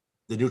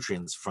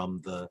nutrients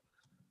from the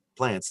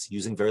plants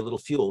using very little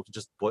fuel. To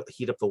just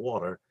heat up the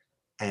water,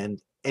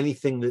 and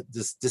anything that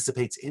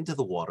dissipates into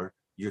the water,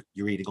 you're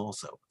eating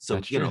also. So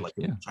in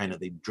China,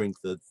 they drink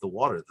the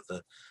water that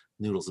the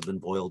noodles have been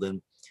boiled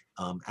in.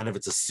 And if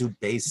it's a soup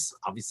base,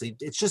 obviously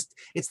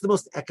it's the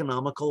most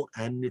economical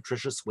and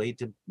nutritious way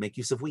to make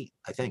use of wheat,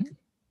 I think.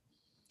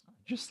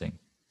 Interesting.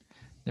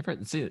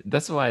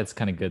 That's why it's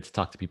kind of good to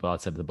talk to people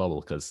outside of the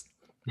bubble, because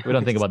we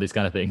don't think about these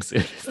kind of things.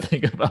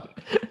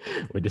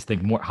 We just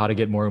think more how to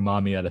get more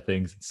umami out of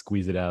things,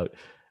 squeeze it out.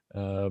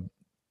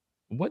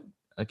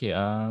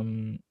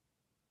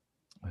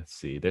 Let's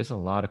see. There's a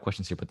lot of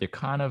questions here, but they're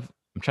kind of,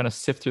 I'm trying to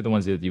sift through the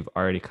ones that you've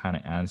already kind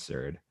of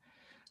answered.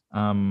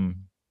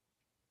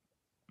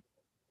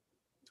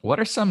 What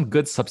are some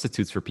good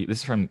substitutes for people? This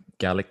is from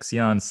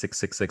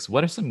Galaxion666.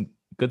 What are some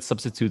good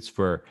substitutes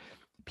for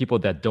people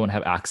that don't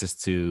have access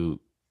to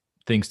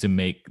things to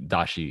make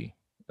dashi?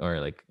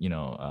 Or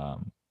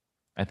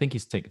I think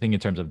he's thinking in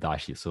terms of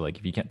dashi. So like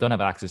if you don't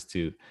have access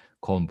to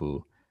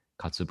kombu,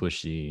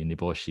 katsubushi,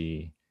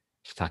 niboshi,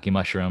 shiitake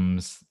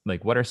mushrooms.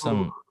 Like, what are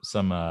some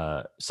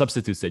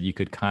substitutes that you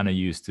could kind of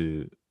use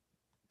to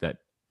that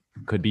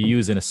could be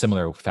used in a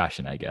similar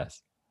fashion, I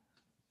guess?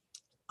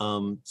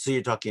 So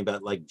you're talking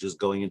about like just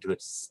going into a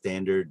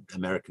standard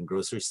American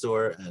grocery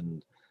store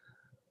and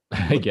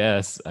I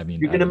guess. I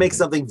mean, you're I going to don't make even.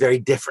 something very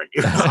different.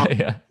 You know,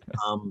 Yeah.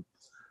 um,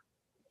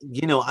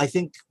 I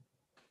think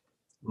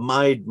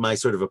my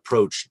sort of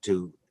approach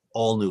to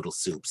all noodle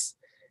soups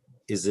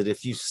is that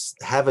if you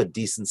have a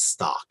decent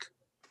stock,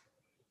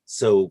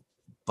 so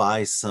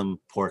buy some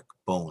pork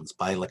bones,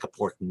 buy like a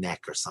pork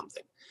neck or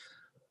something,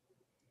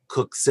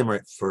 simmer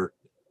it for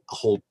a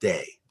whole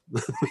day,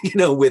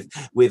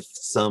 with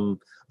some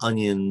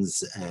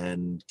onions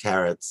and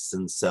carrots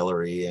and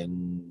celery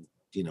and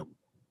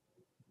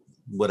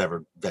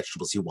whatever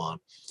vegetables you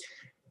want.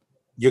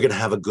 You're going to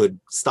have a good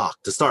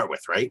stock to start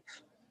with, right?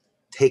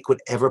 Take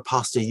whatever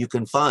pasta you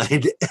can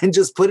find and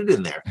just put it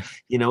in there.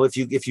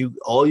 If you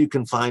all you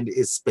can find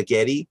is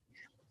spaghetti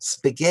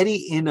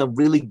in a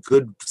really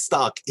good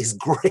stock is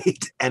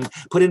great. And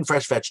put in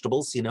fresh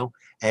vegetables,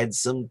 add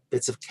some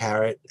bits of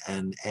carrot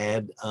and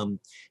add,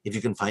 if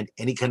you can find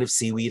any kind of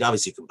seaweed.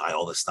 Obviously you can buy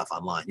all this stuff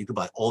online, you can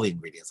buy all the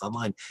ingredients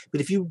online,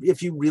 but if you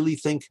really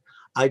think,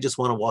 I just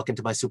want to walk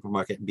into my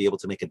supermarket and be able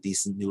to make a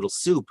decent noodle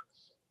soup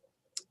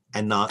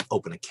and not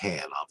open a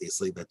can,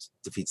 obviously that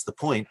defeats the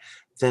point,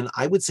 then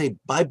I would say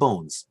buy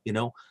bones,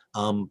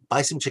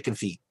 buy some chicken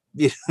feet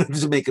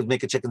to make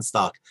a chicken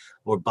stock,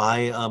 or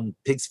buy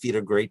pig's feet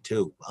are great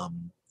too.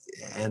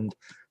 And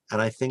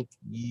I think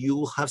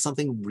you'll have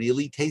something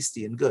really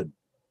tasty and good.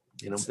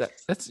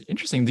 That's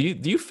interesting. Do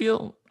you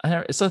feel?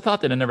 It's a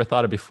thought that I never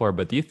thought of before,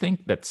 but do you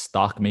think that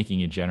stock making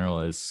in general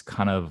is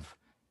kind of?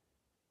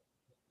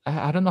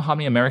 I don't know how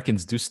many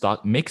Americans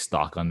make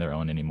stock on their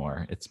own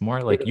anymore. It's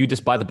more like you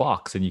just buy the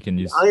box and you can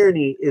The use.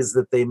 irony is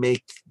that they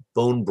make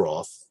bone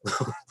broth,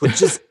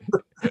 which is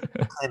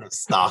kind of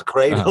stock,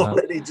 right?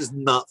 Already just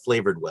not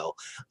flavored well.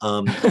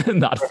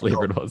 Not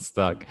flavored well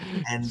stock.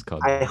 And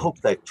I hope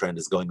that trend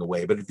is going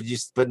away.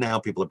 But now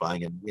people are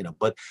buying it,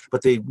 But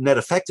the net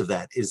effect of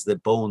that is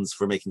that bones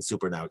for making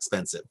soup are now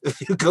expensive.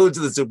 If you go to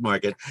the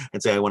supermarket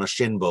and say I want a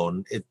shin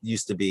bone, it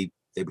used to be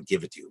they would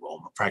give it to you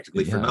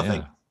practically for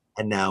nothing. Yeah.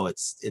 And now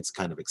it's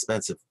kind of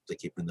expensive to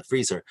keep in the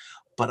freezer.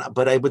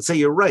 But I would say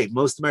you're right.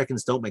 Most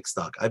Americans don't make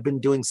stock. I've been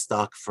doing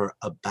stock for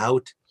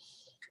about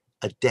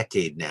a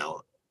decade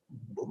now.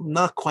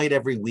 Not quite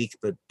every week,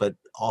 but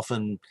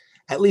often,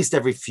 at least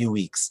every few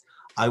weeks,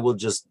 I will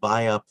just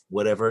buy up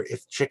whatever.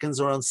 If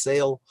chickens are on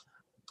sale,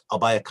 I'll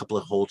buy a couple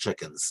of whole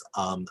chickens.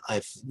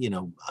 If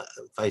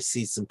I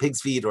see some pig's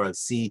feet, or I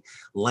see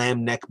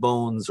lamb neck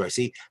bones,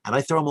 and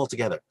I throw them all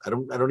together. I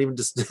don't even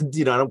just,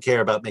 I don't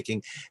care about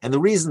making. And the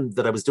reason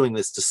that I was doing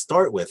this to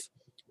start with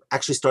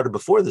actually started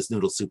before this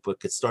noodle soup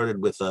book. It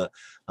started with a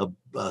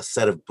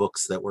set of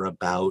books that were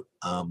about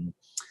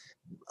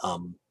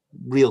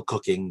real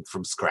cooking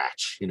from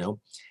scratch,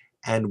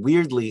 And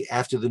weirdly,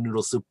 after the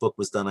noodle soup book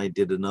was done, I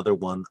did another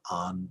one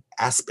on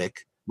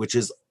aspic, which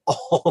is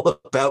all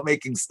about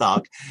making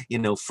stock,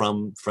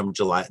 from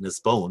gelatinous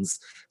bones.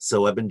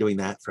 So I've been doing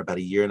that for about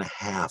a year and a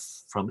half,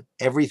 from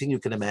everything you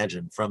can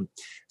imagine, from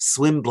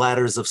swim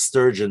bladders of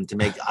sturgeon to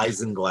make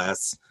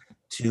isinglass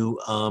to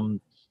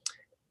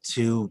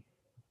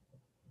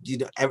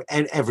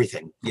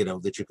everything,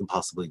 that you can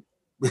possibly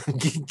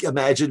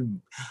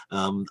imagine.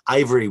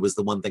 Ivory was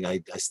the one thing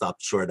I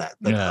stopped short at,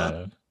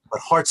 but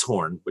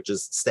hartshorn, which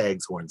is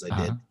stag's horns, I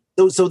did.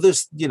 So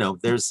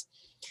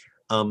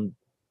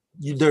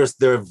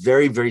there are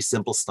very, very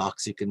simple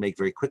stocks you can make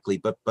very quickly,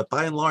 but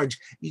by and large,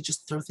 you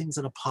just throw things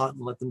in a pot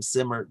and let them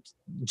simmer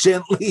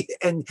gently,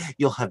 and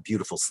you'll have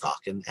beautiful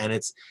stock. And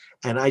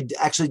I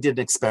actually did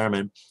an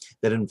experiment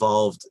that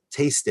involved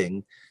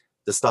tasting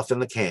the stuff in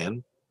the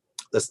can,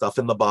 the stuff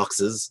in the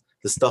boxes,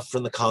 the stuff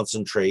from the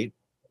concentrate,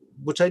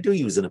 which I do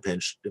use in a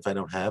pinch if I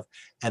don't have,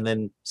 and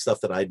then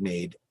stuff that I'd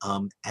made.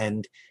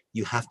 And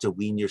you have to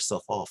wean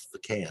yourself off the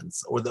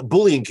cans, or the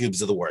bouillon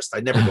cubes are the worst. I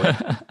never go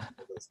into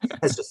those.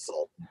 That's just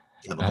salt and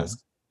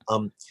chemicals.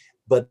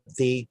 But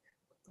they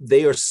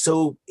are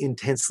so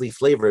intensely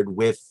flavored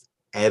with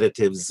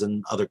additives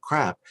and other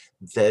crap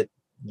that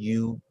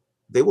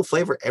they will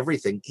flavor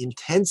everything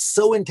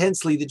so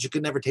intensely that you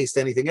can never taste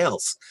anything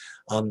else.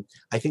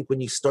 I think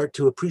when you start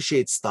to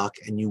appreciate stock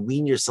and you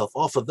wean yourself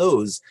off of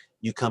those,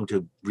 you come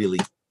to really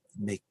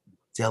make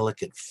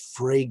delicate,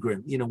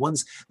 fragrant,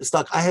 the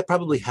stock.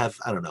 Probably have,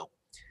 I don't know,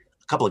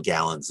 a couple of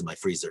gallons in my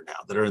freezer now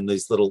that are in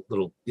these little,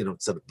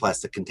 sort of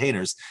plastic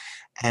containers.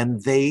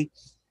 And they,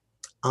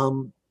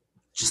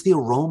 just the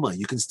aroma,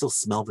 you can still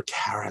smell the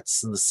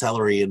carrots and the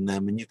celery in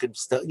them. And you can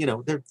still,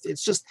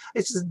 it's just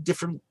a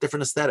different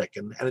aesthetic.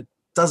 And it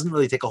doesn't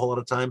really take a whole lot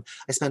of time.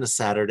 I spend a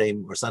Saturday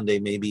or Sunday,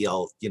 maybe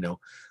I'll,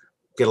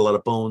 get a lot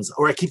of bones,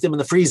 or I keep them in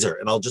the freezer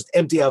and I'll just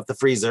empty out the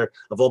freezer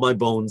of all my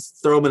bones,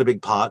 throw them in a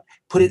big pot,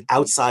 put it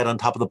outside on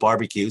top of the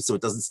barbecue so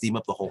it doesn't steam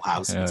up the whole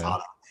house. It's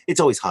hot. It's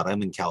always hot.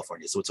 I'm in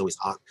California, so it's always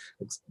hot.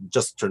 It's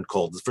just turned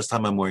cold. It's the first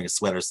time I'm wearing a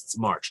sweater since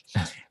March.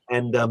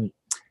 And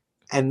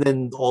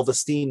then all the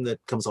steam that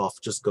comes off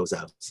just goes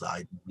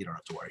outside. You don't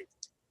have to worry.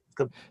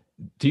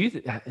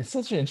 It's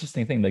such an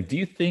interesting thing. Like, do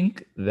you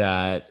think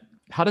that,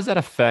 how does that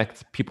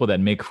affect people that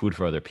make food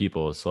for other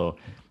people? So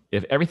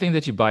if everything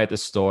that you buy at the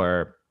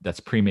store that's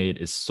pre-made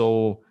is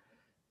so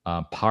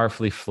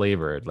powerfully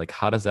flavored, like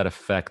how does that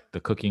affect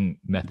the cooking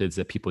methods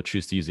that people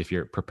choose to use if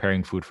you're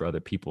preparing food for other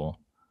people?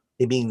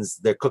 It means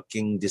their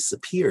cooking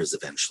disappears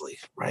eventually,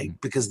 right?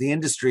 Because the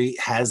industry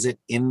has it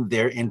in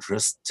their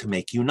interest to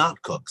make you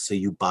not cook. So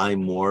you buy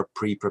more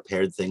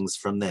pre-prepared things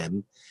from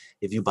them.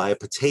 If you buy a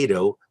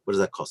potato, what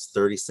does that cost?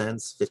 30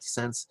 cents, 50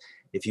 cents?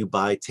 If you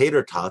buy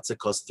tater tots, it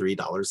costs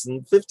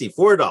 $3.50,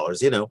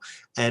 $4,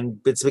 and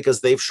it's because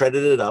they've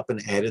shredded it up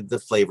and added the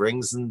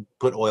flavorings and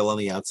put oil on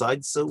the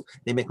outside. So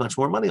they make much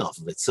more money off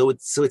of it. So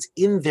it's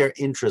in their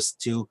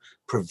interest to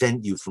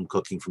prevent you from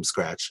cooking from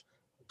scratch,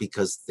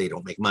 because they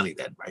don't make money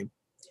then, right?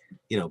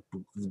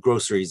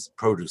 Groceries,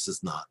 produce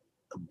is not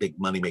a big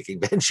money-making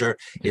venture.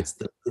 Yeah.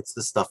 It's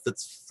the stuff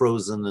that's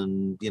frozen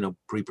and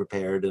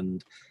pre-prepared,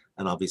 and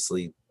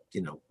obviously,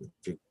 if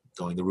you're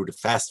going the route of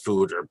fast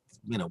food or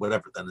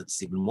whatever, then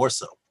it's even more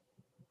so.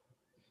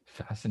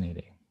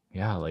 Fascinating.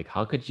 Yeah, like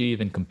how could you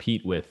even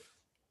compete with,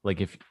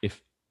 like, if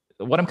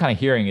what I'm kind of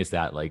hearing is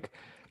that, like,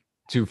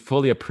 to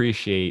fully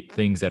appreciate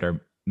things that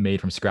are made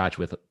from scratch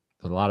with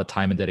a lot of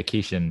time and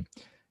dedication,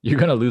 you're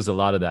going to lose a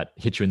lot of that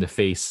hit you in the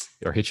face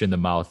or hit you in the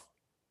mouth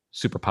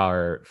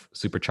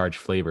supercharged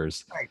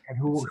flavors. Right. And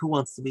who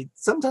wants to be,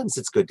 sometimes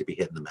it's good to be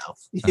hit in the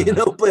mouth,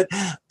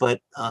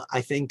 but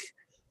I think,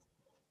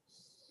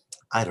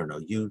 I don't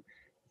know,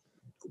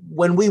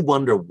 when we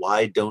wonder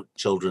why don't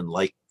children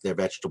like their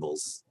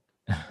vegetables,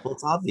 well,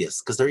 it's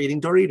obvious, because they're eating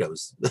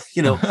Doritos,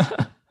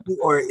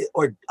 or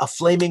a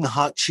flaming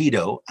hot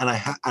Cheeto, and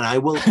I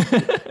will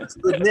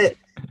admit,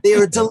 they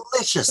are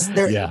delicious.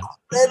 They're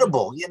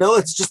incredible.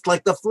 It's just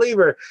like the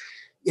flavor.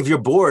 If you're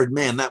bored,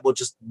 man, that will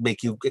just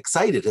make you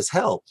excited as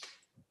hell.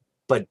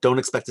 But don't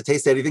expect to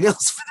taste anything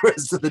else for the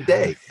rest of the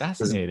day.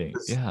 Fascinating.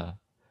 Yeah.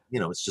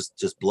 It's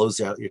just blows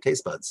out your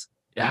taste buds.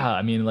 Yeah,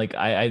 I mean, like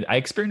I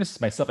experienced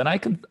this myself,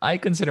 and I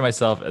consider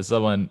myself as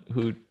someone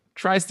who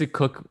tries to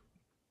cook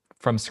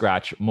from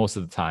scratch most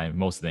of the time.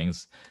 Most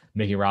things,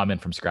 making ramen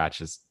from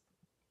scratch is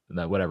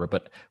whatever.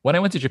 But when I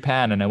went to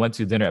Japan and I went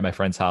to dinner at my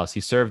friend's house,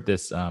 he served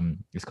this.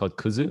 It's called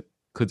kuzu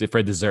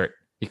for dessert.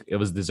 It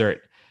was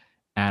dessert,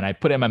 and I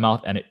put it in my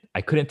mouth, and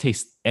I couldn't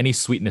taste any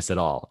sweetness at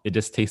all. It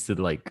just tasted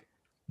like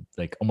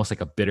almost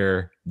like a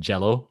bitter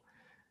Jello.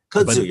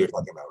 Kudzu, you're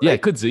talking about, right? Yeah,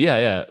 kudzu.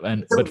 Yeah.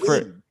 And but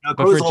for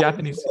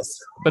Japanese,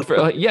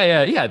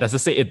 that's the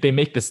same. They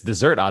make this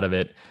dessert out of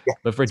it. Yeah.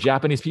 But for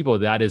Japanese people,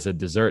 that is a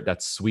dessert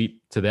that's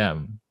sweet to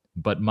them.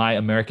 But my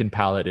American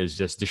palate is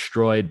just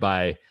destroyed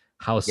by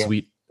how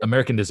sweet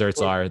American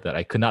desserts are, that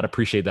I could not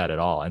appreciate that at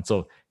all. And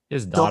so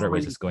his daughter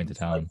was just going to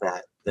town.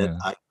 Like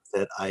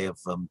that I have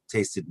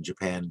tasted in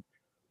Japan,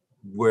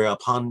 where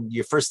upon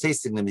your first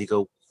tasting them, you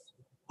go,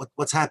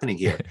 what's happening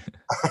here?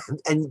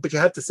 But you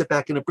have to sit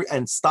back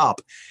and stop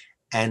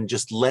and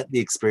just let the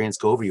experience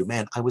go over you.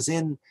 Man, I was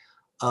in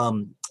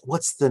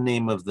what's the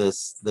name of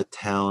the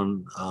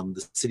town,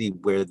 the city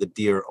where the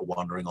deer are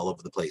wandering all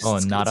over the place? Oh,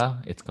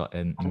 Nara. It's called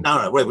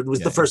no, right. It was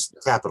the first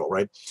capital,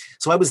 right?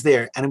 So I was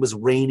there, and it was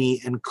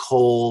rainy and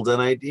cold,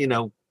 and I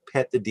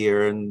pet the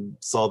deer and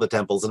saw the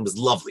temples, and it was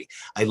lovely.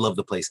 I love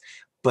the place.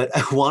 But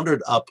I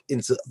wandered up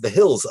into the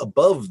hills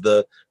above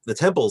the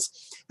temples,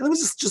 and there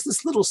was just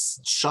this little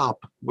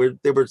shop where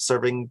they were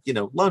serving,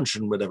 lunch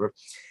and whatever.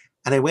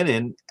 And I went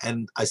in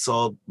and I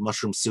saw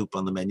mushroom soup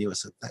on the menu. I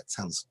said, that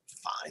sounds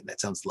fine. That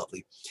sounds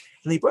lovely.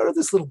 And they brought out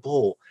this little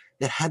bowl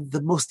that had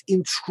the most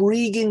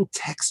intriguing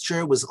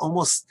texture. It was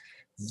almost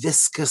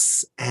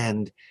viscous,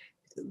 and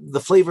the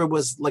flavor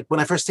was like, when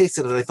I first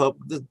tasted it, I thought,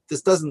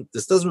 this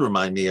doesn't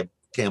remind me of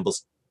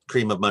Campbell's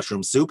cream of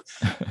mushroom soup.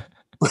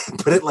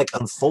 But it like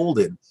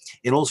unfolded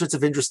in all sorts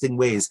of interesting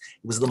ways.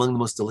 It was among the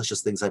most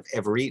delicious things I've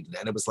ever eaten.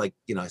 And it was like,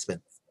 I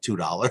spent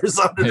 $2 on it or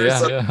something.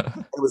 Yeah.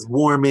 It was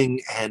warming,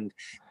 and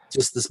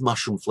just this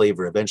mushroom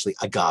flavor. Eventually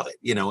I got it,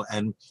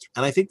 and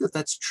I think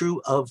that's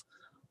true of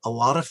a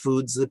lot of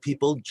foods that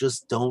people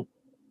just don't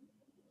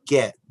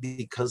get,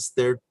 because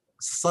they're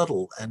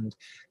subtle and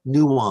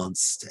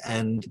nuanced,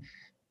 and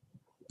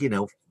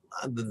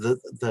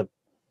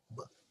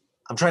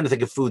I'm trying to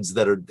think of foods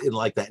that are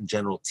like that in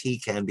general. Tea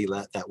can be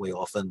that way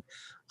often.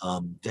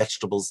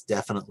 Vegetables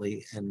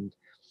definitely. And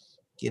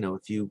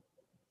if you're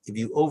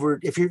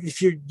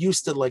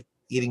used to like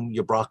eating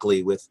your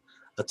broccoli with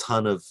a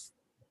ton of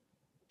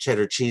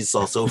cheddar cheese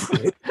sauce over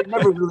it, you're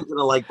never really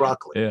gonna like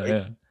broccoli. Yeah, right?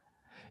 Yeah.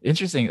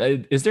 Interesting.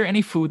 Is there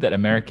any food that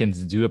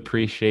Americans do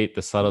appreciate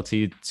the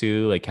subtlety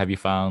to? Like, have you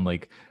found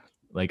like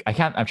I'm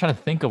trying to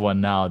think of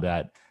one now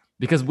that,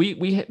 because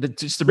we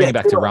just to bring it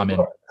back to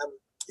ramen.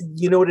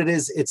 You know what it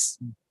is? It's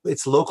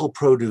local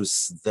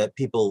produce that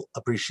people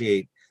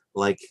appreciate.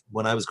 Like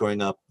when I was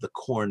growing up, the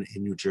corn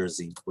in New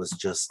Jersey was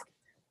just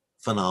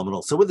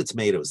phenomenal. So with the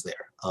tomatoes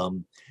there,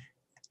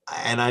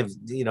 and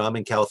I'm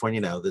in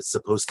California now. That's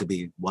supposed to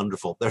be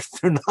wonderful. They're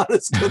not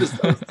as good as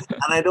those.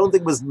 And I don't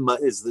think is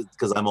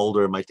because I'm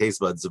older and my taste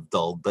buds have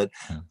dulled. But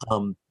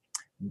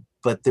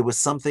but there was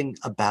something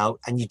about,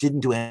 and you didn't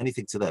do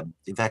anything to them.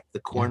 In fact, the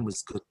corn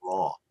was good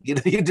raw. You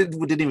know, you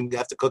didn't even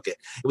have to cook it.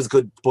 It was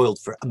good boiled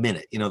for a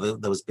minute. You know,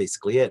 that was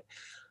basically it.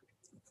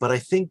 But I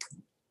think,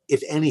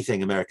 if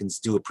anything, Americans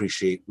do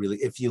appreciate, really,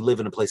 if you live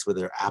in a place where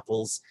there are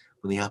apples,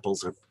 when the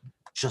apples are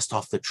just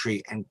off the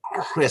tree and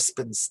crisp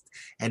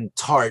and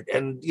tart,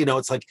 and you know,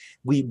 it's like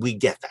we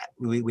get that,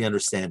 we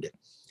understand it.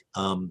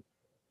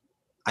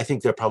 I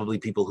think there are probably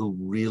people who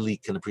really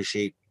can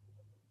appreciate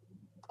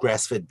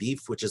grass-fed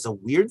beef, which is a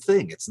weird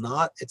thing. It's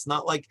not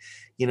like,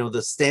 you know,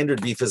 the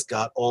standard beef has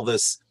got all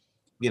this,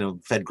 you know,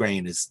 fed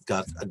grain has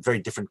got a very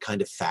different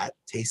kind of fat,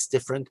 tastes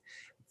different.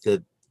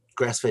 The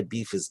grass-fed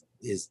beef is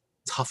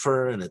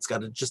tougher, and it's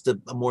got just a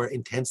more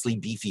intensely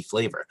beefy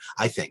flavor,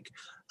 I think,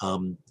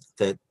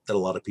 that a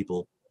lot of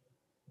people,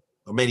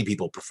 or many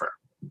people, prefer,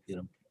 you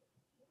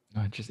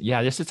know.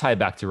 Just to tie it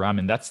back to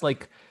ramen, that's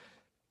like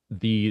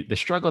the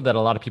struggle that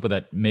a lot of people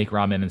that make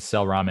ramen and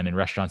sell ramen in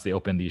restaurants, they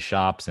open these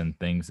shops and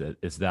things,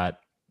 is that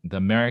the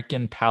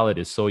American palate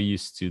is so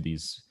used to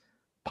these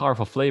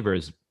powerful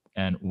flavors.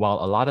 And while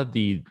a lot of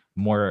the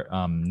more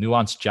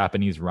nuanced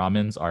Japanese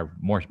ramens are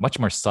much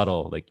more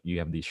subtle, like you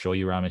have these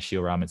shoyu ramen,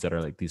 shio ramens that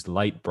are like these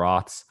light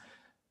broths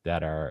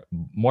that are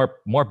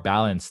more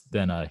balanced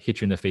than a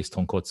hit you in the face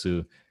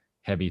tonkotsu,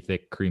 heavy,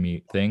 thick,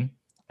 creamy thing.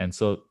 And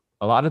so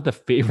a lot of the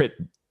favorite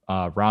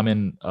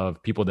ramen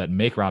of people that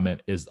make ramen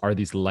are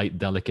these light,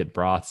 delicate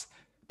broths,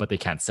 but they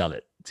can't sell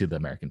it to the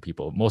American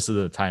people. Most of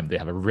the time, they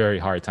have a very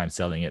hard time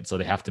selling it, so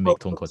they have to make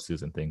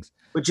tonkotsus and things.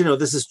 But you know,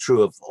 this is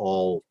true of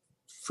all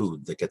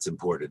food that gets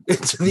imported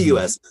into the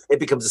U.S. It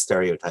becomes a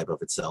stereotype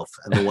of itself,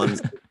 and the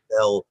ones that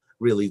sell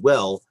really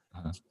well,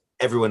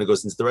 everyone who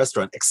goes into the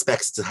restaurant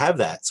expects to have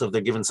that. So if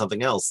they're given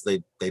something else,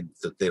 they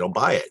don't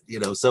buy it. You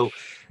know, so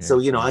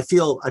you know, I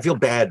feel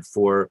bad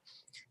for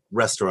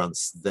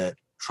restaurants that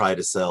try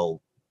to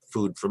sell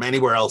food from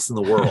anywhere else in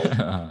the world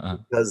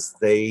because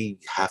they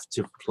have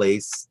to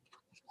place,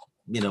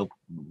 you know,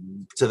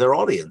 to their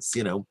audience,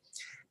 you know.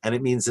 And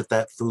it means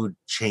that food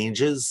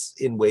changes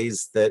in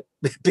ways that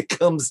it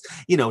becomes,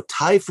 you know,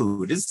 Thai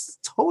food is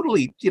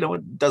totally, you know,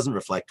 it doesn't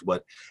reflect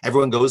what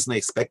everyone goes and they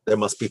expect there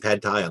must be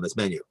pad Thai on this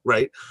menu,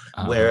 right?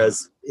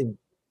 Whereas in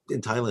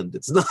Thailand,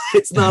 it's not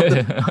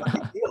the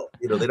big deal.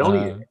 You know, they don't eat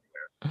it anywhere.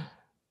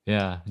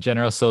 Yeah,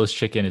 General Tso's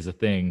chicken is a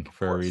thing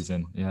for a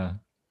reason. Yeah.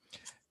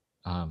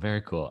 Very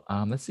cool.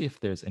 Let's see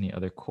if there's any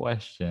other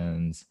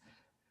questions.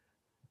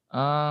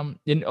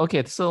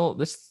 Okay, so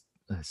let's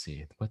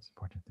see what's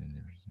important.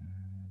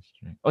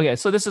 Okay,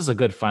 so this is a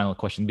good final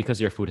question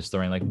because you're a food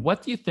historian. Like,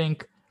 what do you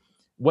think?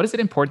 What is it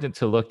important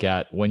to look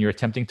at when you're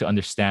attempting to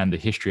understand the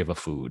history of a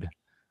food?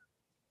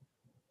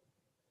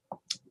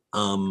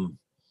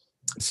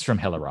 This is from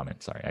Hella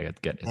Ramen. Sorry, I got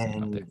to get it.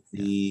 And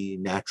the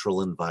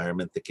natural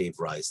environment that gave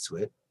rise to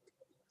it.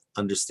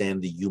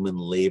 Understand the human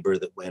labor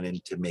that went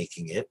into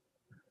making it.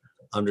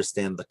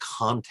 Understand the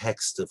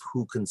context of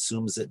who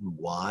consumes it and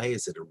why.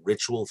 Is it a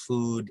ritual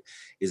food?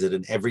 Is it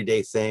an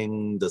everyday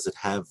thing? Does it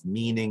have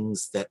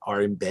meanings that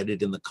are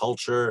embedded in the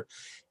culture?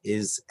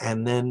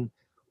 And then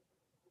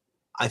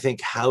I think,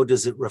 how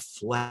does it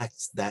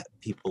reflect that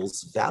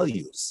people's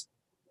values?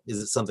 Is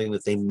it something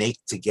that they make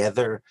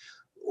together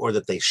or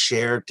that they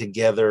share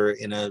together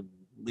in a,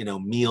 you know,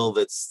 meal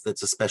that's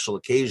a special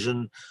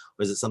occasion?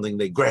 Or is it something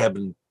they grab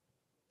and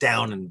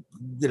down and,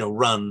 you know,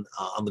 run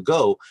on the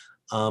go?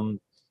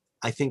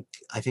 I think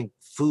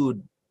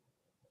food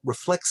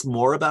reflects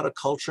more about a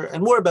culture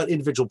and more about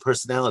individual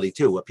personality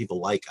too. What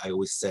people like, I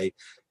always say,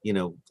 you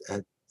know,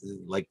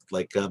 like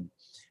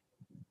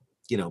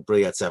you know,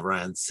 Brillat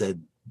Savarin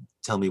said,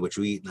 "Tell me what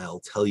you eat, and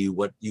I'll tell you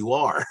what you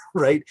are."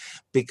 Right?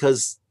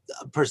 Because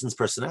a person's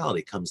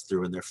personality comes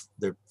through in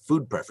their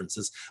food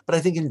preferences. But I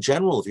think in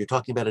general, if you're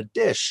talking about a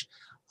dish,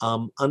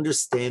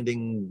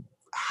 understanding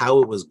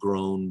how it was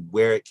grown,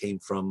 where it came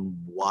from,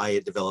 why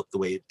it developed the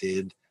way it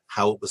did,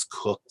 how it was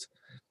cooked,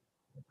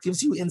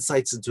 gives you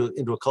insights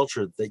into a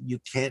culture that you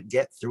can't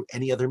get through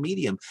any other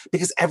medium,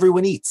 because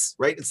everyone eats,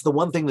 right? It's the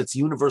one thing that's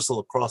universal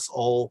across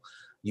all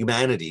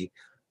humanity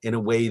in a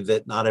way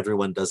that not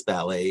everyone does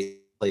ballet,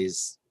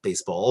 plays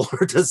baseball,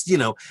 or does, you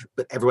know,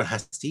 but everyone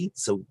has to eat.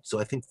 So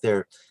I think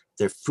their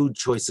food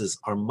choices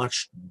are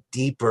much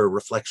deeper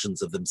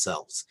reflections of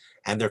themselves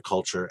and their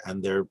culture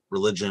and their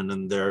religion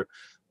and their,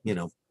 you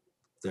know,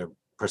 their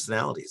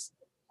personalities.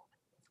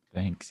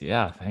 Thanks.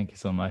 Yeah. Thank you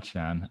so much,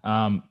 man.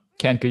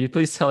 Ken, could you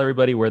please tell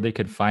everybody where they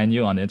could find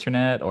you on the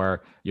internet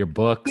or your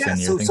books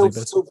and your things like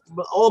this? So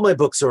all my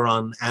books are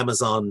on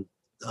Amazon,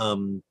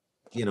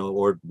 you know,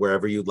 or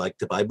wherever you'd like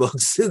to buy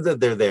books. That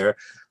they're there.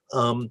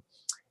 The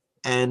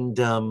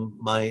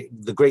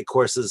Great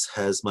Courses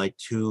has my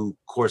 2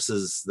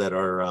 courses that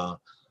are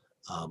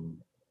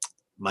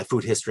my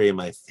food history and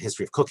my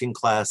history of cooking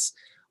class.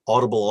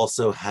 Audible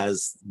also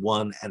has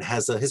one and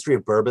has a history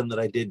of bourbon that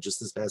I did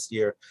just this past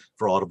year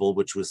for Audible,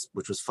 which was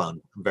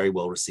fun, very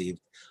well received.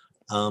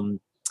 And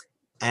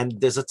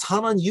there's a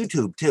ton on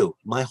YouTube too.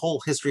 My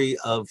whole history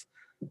of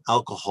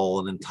alcohol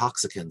and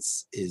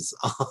intoxicants is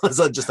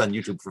just on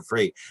YouTube for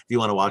free. If you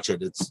want to watch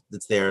it, it's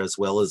there, as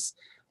well as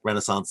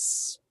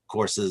Renaissance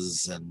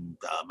courses, and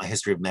my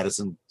history of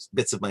medicine,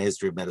 bits of my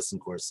history of medicine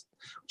course,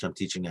 which I'm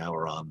teaching now,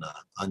 are on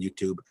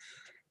YouTube.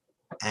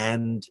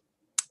 And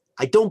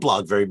I don't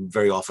blog very,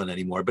 very often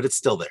anymore, but it's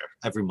still there.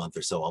 Every month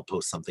or so, I'll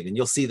post something, and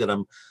you'll see that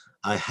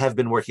I have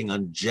been working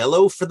on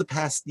Jell-O for the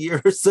past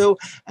year or so,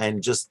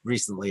 and just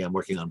recently I'm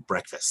working on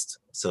breakfast.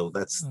 So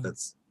that's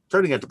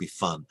turning out to be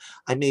fun.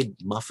 I made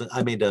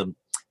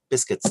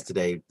biscuits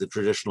today, the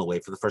traditional way,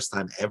 for the first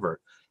time ever.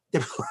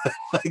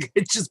 Like,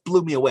 it just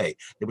blew me away.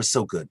 They were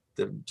so good.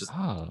 They're just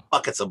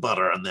buckets of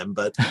butter on them,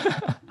 but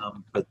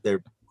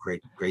they're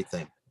great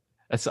thing.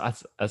 That's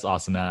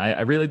awesome, man.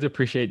 I really do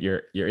appreciate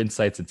your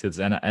insights into this,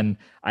 and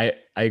I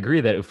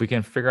agree that if we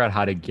can figure out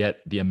how to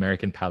get the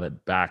American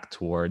palate back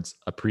towards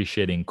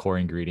appreciating core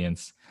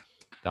ingredients,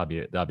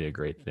 that'll be a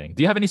great thing.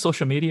 Do you have any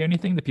social media or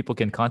anything that people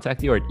can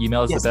contact you, or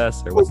email is the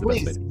best, or what's the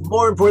best way?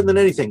 More important than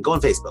anything, go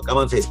on Facebook. I'm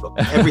on Facebook.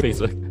 Everything is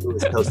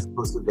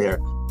posted there.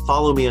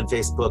 Follow me on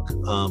Facebook,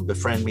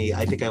 befriend me.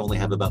 I think I only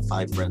have about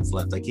 5 friends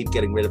left. I keep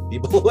getting rid of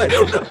people I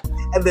don't know,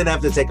 and then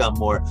have to take on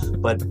more.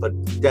 But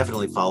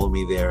definitely follow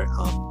me there.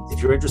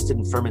 If you're interested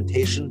in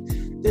fermentation,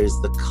 there's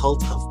the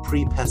Cult of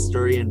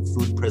Pre-Pasteur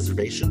Food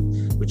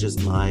Preservation, which is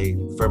my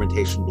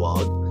fermentation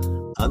blog.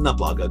 Not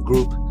blog, a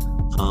group.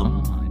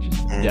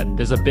 Yeah,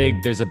 there's a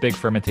big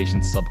fermentation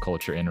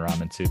subculture in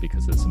ramen too,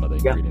 because of some of the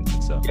ingredients.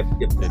 And so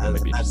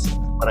that's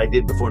what I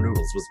did before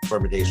noodles was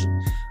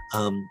fermentation.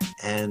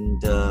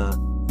 And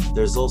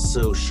there's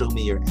also Show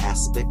Me Your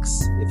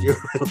Aspics if you're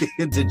really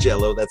into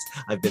Jell-O.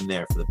 I've been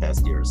there for the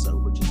past year or so,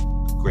 which is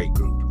a great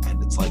group,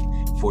 and it's like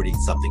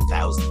 40-something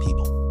thousand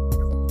people.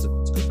 It's a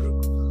good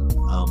group.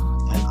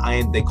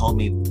 And they call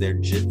me their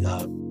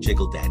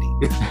Jiggle Daddy.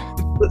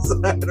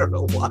 I don't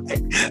know why.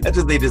 That's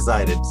what they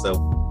decided.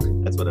 So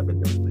that's what I've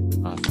been doing lately.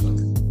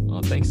 Awesome.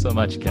 Well, thanks so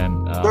much, Ken.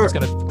 Sure. I'm just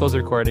going to close the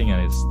recording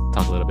and just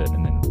talk a little bit,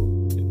 and then.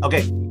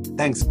 Okay.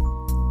 Thanks.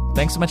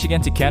 Thanks so much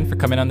again to Ken for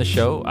coming on the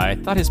show. I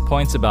thought his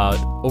points about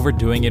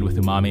overdoing it with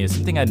umami is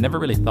something I'd never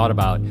really thought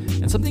about,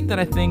 and something that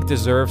I think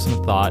deserves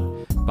some thought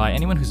by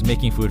anyone who's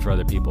making food for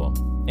other people.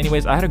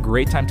 Anyways, I had a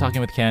great time talking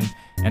with Ken,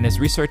 and his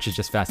research is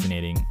just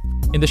fascinating.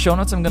 In the show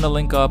notes, I'm going to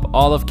link up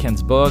all of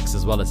Ken's books,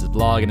 as well as his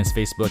blog and his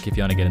Facebook if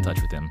you want to get in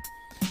touch with him.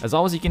 As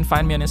always, you can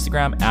find me on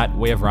Instagram at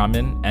Way of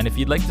Ramen, and if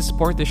you'd like to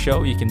support the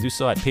show, you can do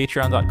so at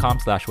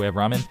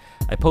patreon.com/wayoframen.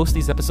 I post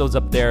these episodes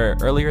up there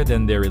earlier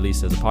than they're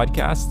released as a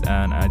podcast,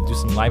 and I do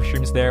some live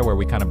streams there where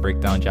we kind of break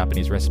down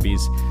Japanese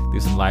recipes, do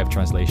some live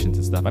translations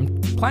and stuff.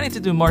 I'm planning to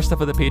do more stuff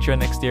with the Patreon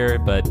next year,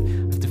 but I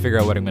have to figure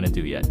out what I'm going to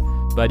do yet.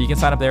 But you can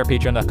sign up there at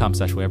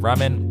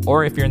patreon.com/wayoframen,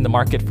 or if you're in the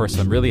market for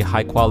some really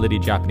high quality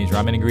Japanese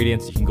ramen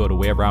ingredients, you can go to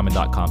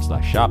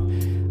wayoframen.com/shop.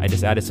 I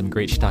just added some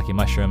great shiitake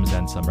mushrooms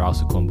and some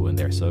raosu kombu in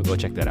there, so go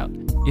check that out.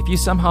 If you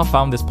somehow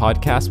found this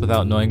podcast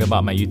without knowing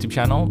about my YouTube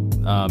channel,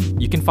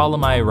 you can follow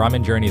my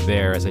ramen journey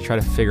there as I try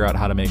to figure out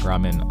how to make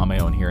ramen on my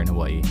own here in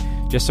Hawaii.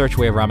 Just search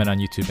Way of Ramen on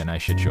YouTube and I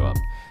should show up.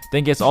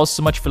 Thank you guys all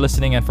so much for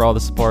listening and for all the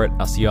support.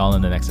 I'll see you all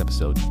in the next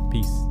episode.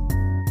 Peace.